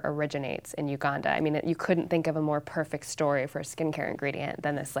Nile River originates in Uganda. I mean, you couldn't think of a more perfect story for a skincare ingredient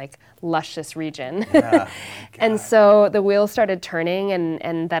than this like luscious region. Yeah. And so the wheels started turning,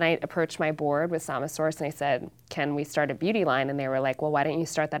 and then I approached my board with Samasaurus and I said, can we start a beauty line? And they were like, well, why don't you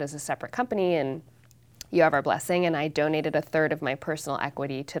start that as a separate company? And you have our blessing. And I donated 1/3 of my personal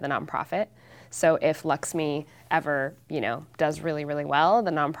equity to the nonprofit. So if Luxme ever, does really, really well,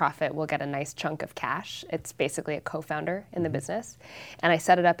 the nonprofit will get a nice chunk of cash. It's basically a co-founder in the business. And I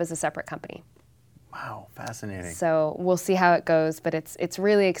set it up as a separate company. Wow, fascinating. So we'll see how it goes, but it's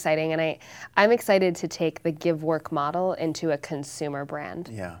really exciting. And I'm excited to take the give work model into a consumer brand.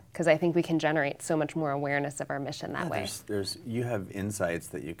 Yeah. Because I think we can generate so much more awareness of our mission that way. You have insights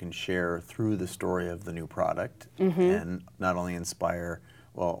that you can share through the story of the new product and not only inspire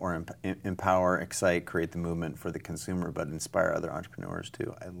empower, excite, create the movement for the consumer, but inspire other entrepreneurs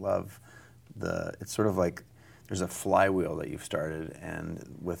too. I love it's sort of like there's a flywheel that you've started,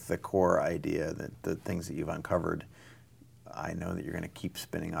 and with the core idea that the things that you've uncovered, I know that you're going to keep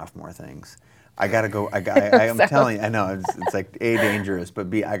spinning off more things. I got to go, I'm telling you, I know, it's like A, dangerous, but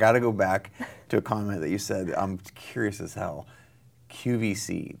B, I got to go back to a comment that you said. I'm curious as hell.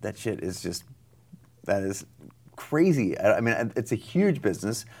 QVC, that shit is just, that is crazy. I mean, it's a huge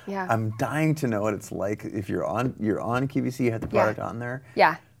business. Yeah. I'm dying to know what it's like if you're on QVC, you had the product on there.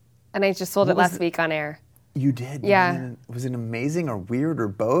 Yeah. And I just sold it last week on air. You did? Yeah. Was it amazing or weird or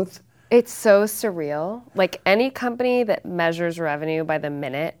both? It's so surreal. Like any company that measures revenue by the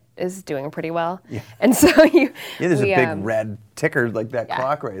minute is doing pretty well. Yeah. And so there's a big red ticker like that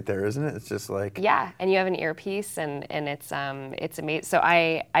clock right there, isn't it? It's just like. Yeah, and you have an earpiece and it's amazing. So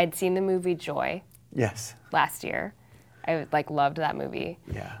I'd seen the movie Joy. Yes. Last year. I loved that movie.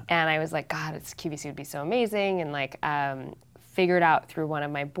 Yeah. And I was like, God, QVC would be so amazing, and figured out through one of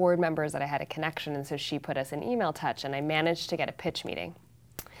my board members that I had a connection, and so she put us in email touch, and I managed to get a pitch meeting.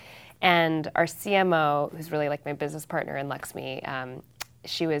 And our CMO, who's really like my business partner in Luxme,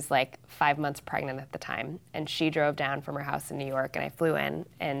 she was like 5 months pregnant at the time, and she drove down from her house in New York, and I flew in,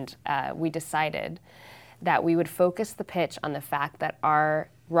 and we decided that we would focus the pitch on the fact that our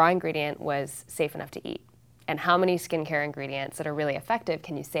raw ingredient was safe enough to eat. And how many skincare ingredients that are really effective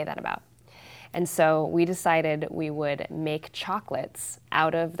can you say that about? And so we decided we would make chocolates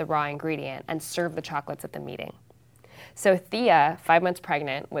out of the raw ingredient and serve the chocolates at the meeting. So Thea, 5 months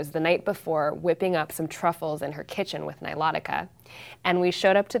pregnant, was the night before whipping up some truffles in her kitchen with Nilotica. And we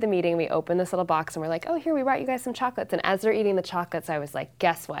showed up to the meeting, we opened this little box, and we're like, oh, here, we brought you guys some chocolates. And as they're eating the chocolates, I was like,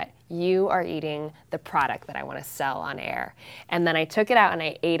 guess what? You are eating the product that I want to sell on air. And then I took it out and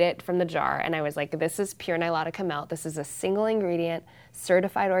I ate it from the jar, and I was like, this is pure Nilotica melt. This is a single ingredient,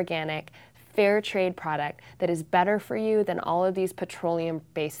 certified organic, fair trade product that is better for you than all of these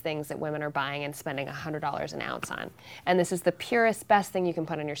petroleum-based things that women are buying and spending $100 an ounce on. And this is the purest, best thing you can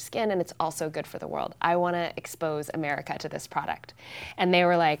put on your skin, and it's also good for the world. I want to expose America to this product. And they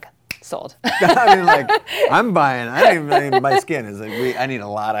were like, sold. I mean, like, I'm buying. I don't even my skin is like, I need a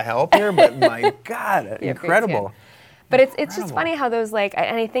lot of help here, but my God, incredible. But it's just funny how those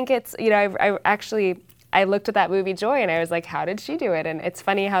and I think it's, I looked at that movie Joy and I was like, how did she do it? And it's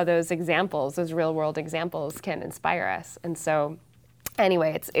funny how those examples, those real world examples, can inspire us. And so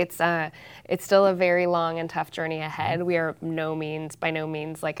anyway, it's still a very long and tough journey ahead. We are by no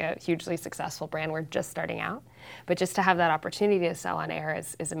means like a hugely successful brand. We're just starting out. But just to have that opportunity to sell on air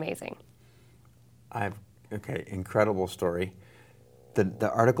is amazing. Incredible story.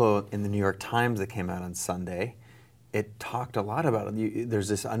 The article in the New York Times that came out on Sunday, it talked a lot about it. There's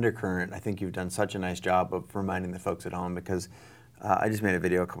this undercurrent. I think you've done such a nice job of reminding the folks at home, because I just made a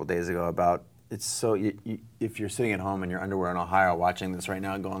video a couple days ago about it's so if you're sitting at home in your underwear in Ohio watching this right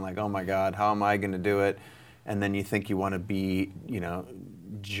now going like, oh my God, how am I going to do it? And then you think you want to be,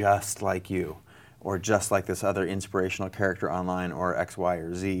 just like you, or just like this other inspirational character online, or X, Y,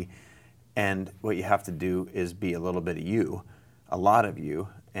 or Z. And what you have to do is be a little bit of you, a lot of you,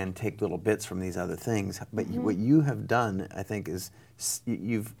 and take little bits from these other things. But what you have done, I think, is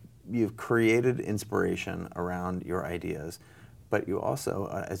you've created inspiration around your ideas, but you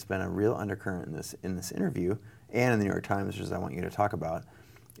also, it's been a real undercurrent in this interview and in the New York Times, which I want you to talk about,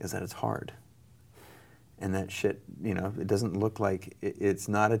 is that it's hard. And that shit, it doesn't look like, it's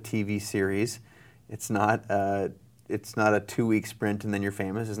not a TV series. It's not a 2-week sprint and then you're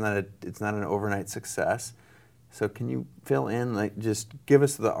famous. It's not an overnight success. So can you fill in, just give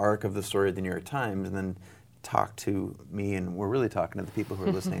us the arc of the story of the New York Times, and then talk to me, and we're really talking to the people who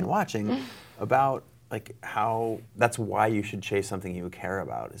are listening and watching, about how that's why you should chase something you care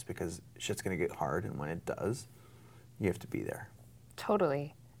about, is because shit's going to get hard, and when it does, you have to be there.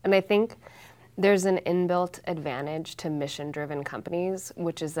 Totally. And I think there's an inbuilt advantage to mission-driven companies,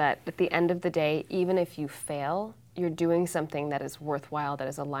 which is that at the end of the day, even if you fail, you're doing something that is worthwhile, that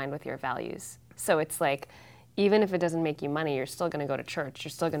is aligned with your values. So it's like, even if it doesn't make you money, you're still going to go to church.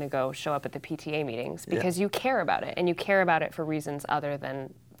 You're still going to go show up at the PTA meetings because you care about it, and you care about it for reasons other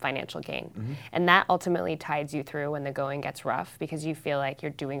than financial gain. Mm-hmm. And that ultimately tides you through when the going gets rough, because you feel like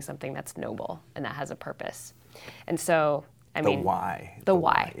you're doing something that's noble and that has a purpose. And so, the why.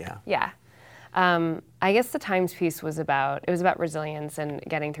 Yeah. I guess the Times piece was about resilience and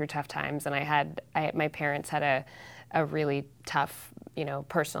getting through tough times. And my parents had a really tough,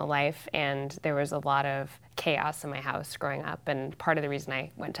 personal life, and there was a lot of chaos in my house growing up. And part of the reason I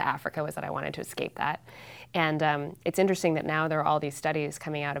went to Africa was that I wanted to escape that. And it's interesting that now there are all these studies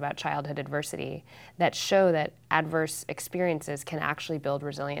coming out about childhood adversity that show that adverse experiences can actually build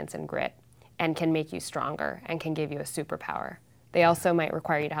resilience and grit, and can make you stronger, and can give you a superpower. They also might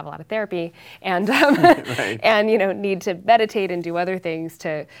require you to have a lot of therapy and right. and need to meditate and do other things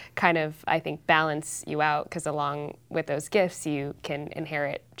to kind of, I think, balance you out, because along with those gifts you can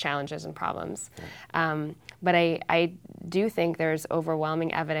inherit challenges and problems. But I do think there's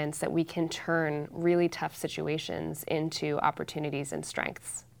overwhelming evidence that we can turn really tough situations into opportunities and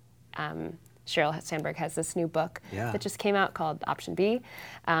strengths. Sheryl Sandberg has this new book Yeah. that just came out called Option B,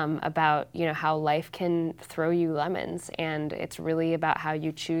 about how life can throw you lemons, and it's really about how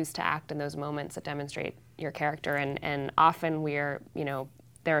you choose to act in those moments that demonstrate your character. And often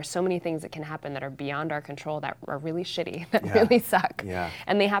there are so many things that can happen that are beyond our control that are really shitty, that really suck. Yeah.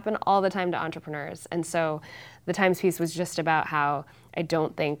 And they happen all the time to entrepreneurs. And so the Times piece was just about how I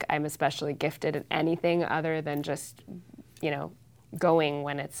don't think I'm especially gifted at anything other than just, going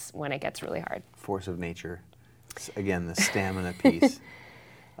when it gets really hard. Force of nature. Again, the stamina piece.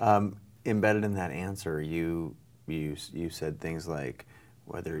 Embedded in that answer, you said things like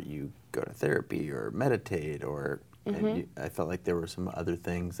whether you go to therapy or meditate or and I felt like there were some other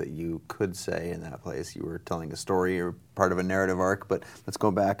things that you could say in that place. You were telling a story or part of a narrative arc, but let's go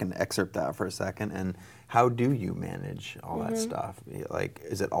back and excerpt that for a second. And how do you manage all that stuff? Like,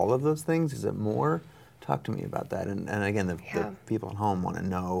 is it all of those things? Is it more? Talk to me about that. And again, the people at home want to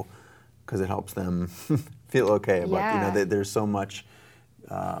know because it helps them feel okay about, there's so much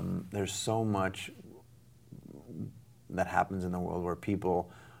that happens in the world where people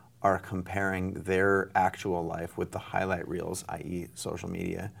are comparing their actual life with the highlight reels, i.e. social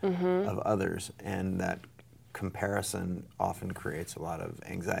media, of others. And that comparison often creates a lot of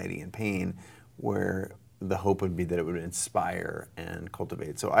anxiety and pain where the hope would be that it would inspire and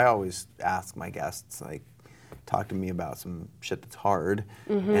cultivate. So I always ask my guests, like, talk to me about some shit that's hard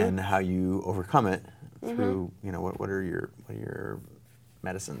and how you overcome it through, what are your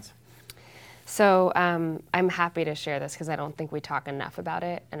medicines? So I'm happy to share this because I don't think we talk enough about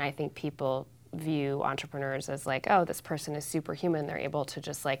it. And I think people view entrepreneurs as like, oh, this person is superhuman. They're able to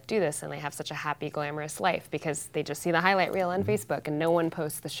just like do this and they have such a happy, glamorous life because they just see the highlight reel on Facebook and no one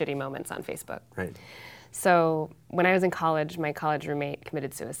posts the shitty moments on Facebook. Right. So when I was in college, my college roommate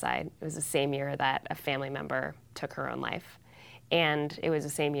committed suicide. It was the same year that a family member took her own life. And it was the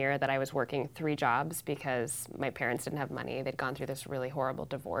same year that I was working 3 jobs because my parents didn't have money. They'd gone through this really horrible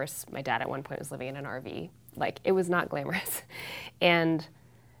divorce. My dad at one point was living in an RV. Like, it was not glamorous. And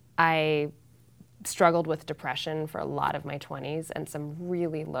I struggled with depression for a lot of my 20s and some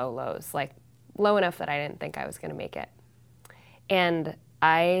really low lows, like low enough that I didn't think I was going to make it. And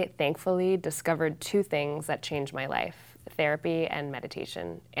I thankfully discovered 2 things that changed my life: therapy and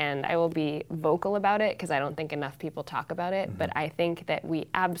meditation. And I will be vocal about it because I don't think enough people talk about it, but I think that we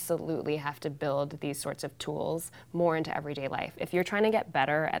absolutely have to build these sorts of tools more into everyday life. If you're trying to get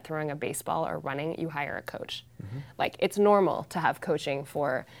better at throwing a baseball or running, you hire a coach. Like, it's normal to have coaching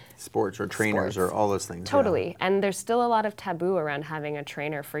for sports or trainers or all those things. Totally. Yeah. And there's still a lot of taboo around having a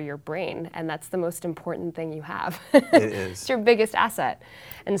trainer for your brain, and that's the most important thing you have. It is. It's your biggest asset.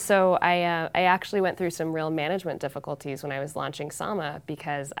 And so I actually went through some real management difficulties when I was launching Sama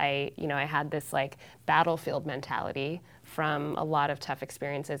because I had this like battlefield mentality from a lot of tough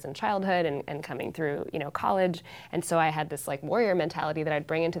experiences in childhood and coming through, college. And so I had this like warrior mentality that I'd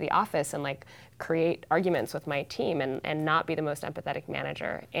bring into the office and like create arguments with my team and not be the most empathetic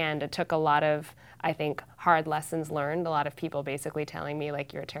manager. And it took a lot of, I think, hard lessons learned, a lot of people basically telling me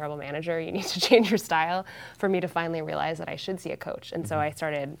like, you're a terrible manager, you need to change your style, for me to finally realize that I should see a coach. And so I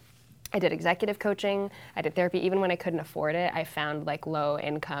did executive coaching, I did therapy. Even when I couldn't afford it, I found like low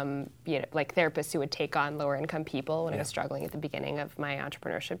income, like therapists who would take on lower income people when I was struggling at the beginning of my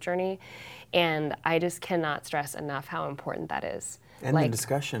entrepreneurship journey. And I just cannot stress enough how important that is. And the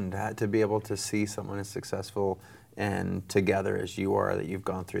discussion, to be able to see someone as successful and together as you are, that you've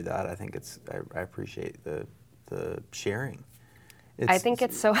gone through that, I think I appreciate the sharing. I think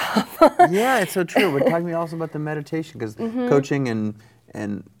it's so helpful. Yeah, it's so true. But talk to me also about the meditation, because coaching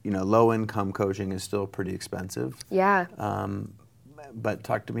and low income coaching is still pretty expensive. Yeah. But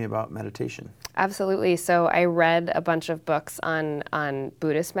talk to me about meditation. Absolutely. So I read a bunch of books on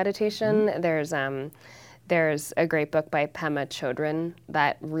Buddhist meditation. There's a great book by Pema Chodron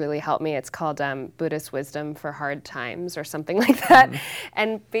that really helped me. It's called Buddhist Wisdom for Hard Times or something like that.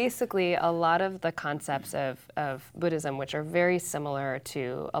 And basically a lot of the concepts of Buddhism, which are very similar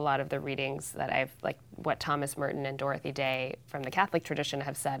to a lot of the readings that I've, like what Thomas Merton and Dorothy Day from the Catholic tradition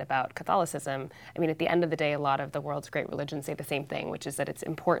have said about Catholicism. I mean, at the end of the day, a lot of the world's great religions say the same thing, which is that it's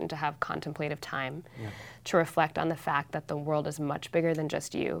important to have contemplative time to reflect on the fact that the world is much bigger than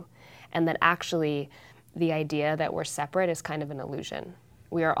just you, and that actually the idea that we're separate is kind of an illusion.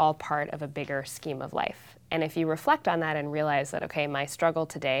 We are all part of a bigger scheme of life. And if you reflect on that and realize that, okay, my struggle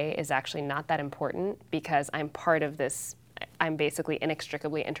today is actually not that important because I'm part of this, I'm basically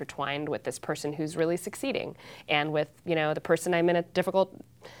inextricably intertwined with this person who's really succeeding and with, the person I'm in a difficult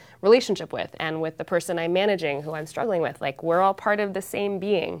relationship with and with the person I'm managing who I'm struggling with. Like, we're all part of the same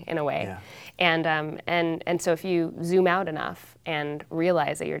being in a way. Yeah. And so if you zoom out enough and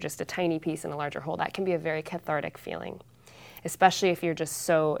realize that you're just a tiny piece in a larger whole, that can be a very cathartic feeling, especially if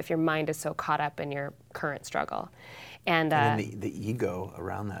if your mind is so caught up in your current struggle. And then the ego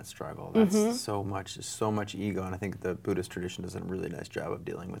around that struggle, that's so much ego, and I think the Buddhist tradition does a really nice job of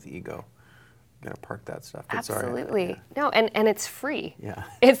dealing with ego. You gotta park that stuff. But absolutely. Sorry. No, and it's free. Yeah.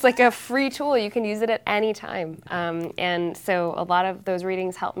 It's like a free tool. You can use it at any time. And so a lot of those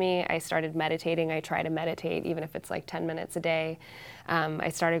readings helped me. I started meditating. I try to meditate, even if it's like 10 minutes a day. I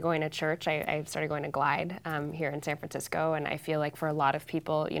started going to church. I started going to Glide here in San Francisco, and I feel like for a lot of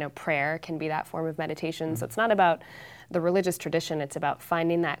people, prayer can be that form of meditation. So it's not about the religious tradition. It's about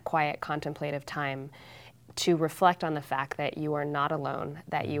finding that quiet, contemplative time to reflect on the fact that you are not alone,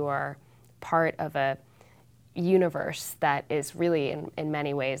 that you are part of a universe that is really, in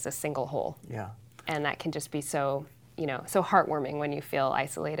many ways, a single whole. Yeah. And that can just be so heartwarming when you feel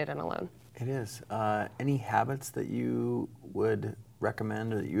isolated and alone. It is. Any habits that you would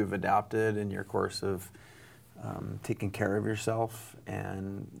recommend or that you have adopted in your course of taking care of yourself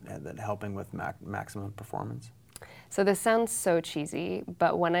and then helping with maximum performance? So this sounds so cheesy,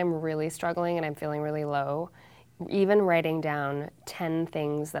 but when I'm really struggling and I'm feeling really low, even writing down 10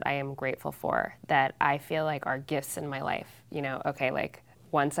 things that I am grateful for, that I feel like are gifts in my life. Like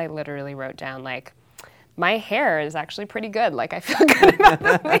once I literally wrote down, like, my hair is actually pretty good. Like, I feel good about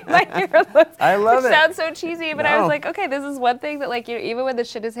the way my hair looks. I love it. It sounds so cheesy, but I was like, okay, this is one thing that, like, even when the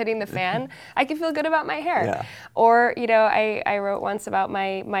shit is hitting the fan, I can feel good about my hair. Yeah. Or, I wrote once about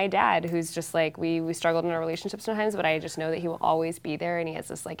my dad, who's just like, we struggled in our relationship sometimes, but I just know that he will always be there, and he has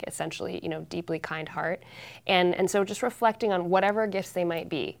this, like, essentially, deeply kind heart. And so just reflecting on whatever gifts they might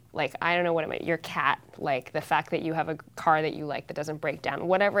be. Like, I don't know what it might be, your cat, like the fact that you have a car that you like that doesn't break down,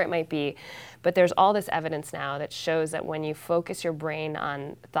 whatever it might be. But there's all this evidence now that shows that when you focus your brain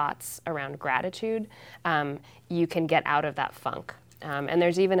on thoughts around gratitude, you can get out of that funk. And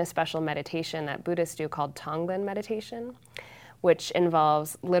there's even a special meditation that Buddhists do called Tonglen meditation, which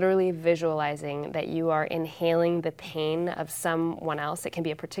involves literally visualizing that you are inhaling the pain of someone else. It can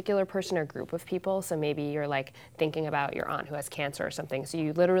be a particular person or group of people. So maybe you're like thinking about your aunt who has cancer or something. So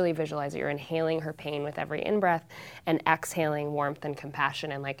you literally visualize that you're inhaling her pain with every in-breath and exhaling warmth and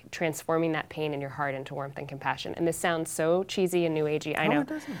compassion, and like transforming that pain in your heart into warmth and compassion. And this sounds so cheesy and new agey, I know, it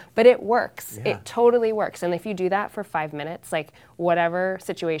doesn't. But it works. Yeah. It totally works. And if you do that for 5 minutes, like whatever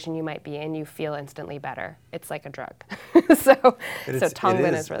situation you might be in, you feel instantly better. It's like a drug. So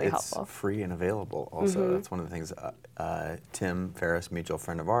Tonglen is really helpful. It's free and available also. That's one of the things. Tim Ferriss, mutual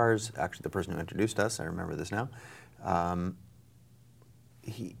friend of ours, actually the person who introduced us, I remember this now,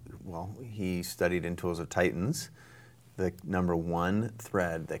 he studied in Tools of Titans. The number one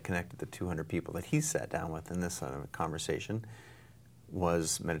thread that connected the 200 people that he sat down with in this conversation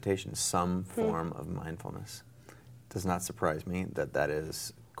was meditation, some form of mindfulness. It does not surprise me that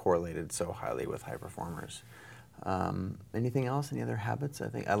is correlated so highly with high performers. Anything else? Any other habits?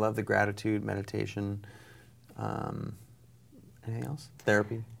 I love the gratitude, meditation. Anything else?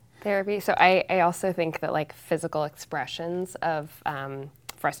 Therapy? So I also think that like physical expressions of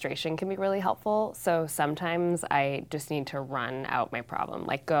frustration can be really helpful. So sometimes I just need to run out my problem,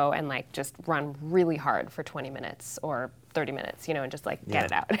 like go and like just run really hard for 20 minutes or 30 minutes, and just like get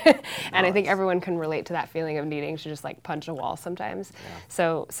it out. And I think everyone can relate to that feeling of needing to just like punch a wall sometimes. Yeah.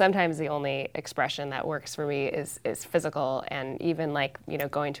 So sometimes the only expression that works for me is physical, and even like,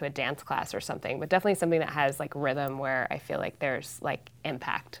 going to a dance class or something, but definitely something that has like rhythm where I feel like there's like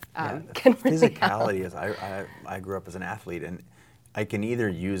impact. Can really physicality is, I grew up as an athlete, and I can either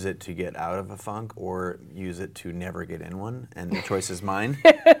use it to get out of a funk or use it to never get in one, and the choice is mine.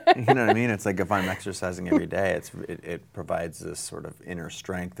 You know what I mean? It's like if I'm exercising every day, it provides this sort of inner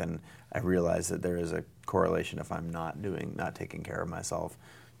strength, and I realize that there is a correlation if I'm not taking care of myself,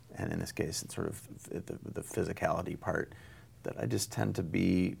 and in this case, it's sort of the physicality part, that I just tend to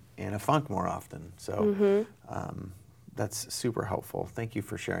be in a funk more often. So that's super helpful. Thank you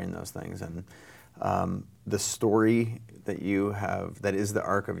for sharing those things. And the story that you have, that is the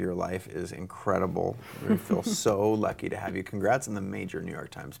arc of your life, is incredible. We feel so lucky to have you. Congrats on the major New York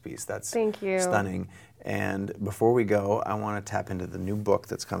Times piece. That's Thank you. Stunning. And before we go, I want to tap into the new book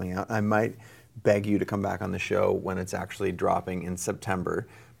that's coming out. I might beg you to come back on the show when it's actually dropping in September.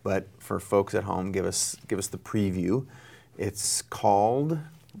 But for folks at home, give us the preview. It's called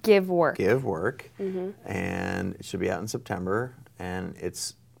Give Work. Give Work, and it should be out in September. And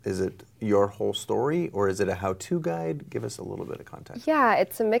it's Is it your whole story, or is it a how-to guide? Give us a little bit of context. Yeah,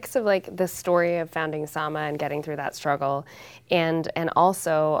 it's a mix of like the story of founding Sama and getting through that struggle, and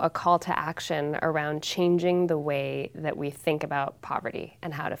also a call to action around changing the way that we think about poverty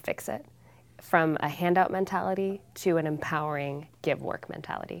and how to fix it, from a handout mentality to an empowering give work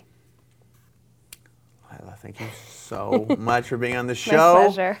mentality. Leila, thank you so much for being on the show. My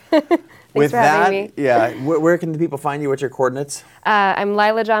pleasure. Thanks for having me. Yeah, where can the people find you? What's your coordinates? I'm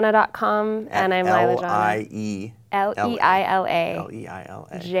LeilaJanah.com, and I'm Leila Janah. Leila.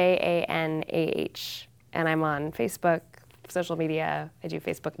 Janah. And I'm on Facebook, social media. I do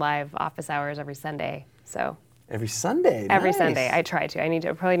Facebook Live office hours every Sunday. So every Sunday? Every Nice. Sunday. I try to. I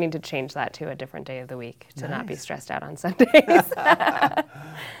probably need to change that to a different day of the week to not be stressed out on Sundays.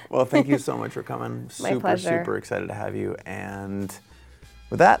 Well, thank you so much for coming. My pleasure. Super excited to have you. And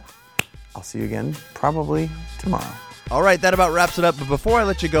with that, I'll see you again probably tomorrow. All right, that about wraps it up. But before I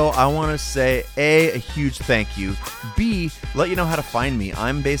let you go, I want to say A, huge thank you. B, let you know how to find me.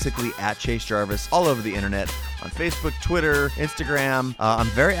 I'm basically at Chase Jarvis all over the internet, on Facebook, Twitter, Instagram. I'm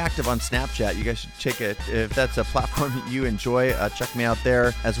very active on Snapchat. You guys should check it. If that's a platform that you enjoy, check me out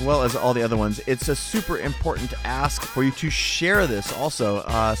there, as well as all the other ones. It's a super important ask for you to share this. Also,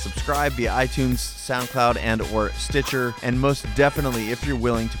 subscribe via iTunes, SoundCloud, and or Stitcher. And most definitely, if you're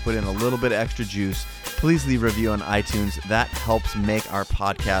willing to put in a little bit of extra juice, please leave a review on iTunes. That helps make our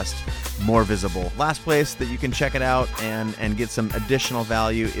podcast more visible. Last place that you can check it out and get some additional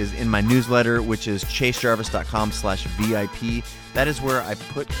value is in my newsletter, which is chasejarvis.com/VIP. That is where I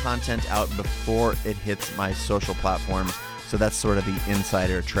put content out before it hits my social platforms. So that's sort of the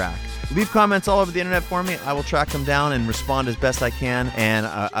insider track. Leave comments all over the internet for me. I will track them down and respond as best I can. And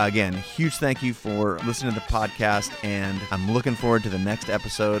again, huge thank you for listening to the podcast. And I'm looking forward to the next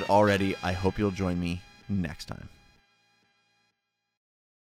episode already. I hope you'll join me next time.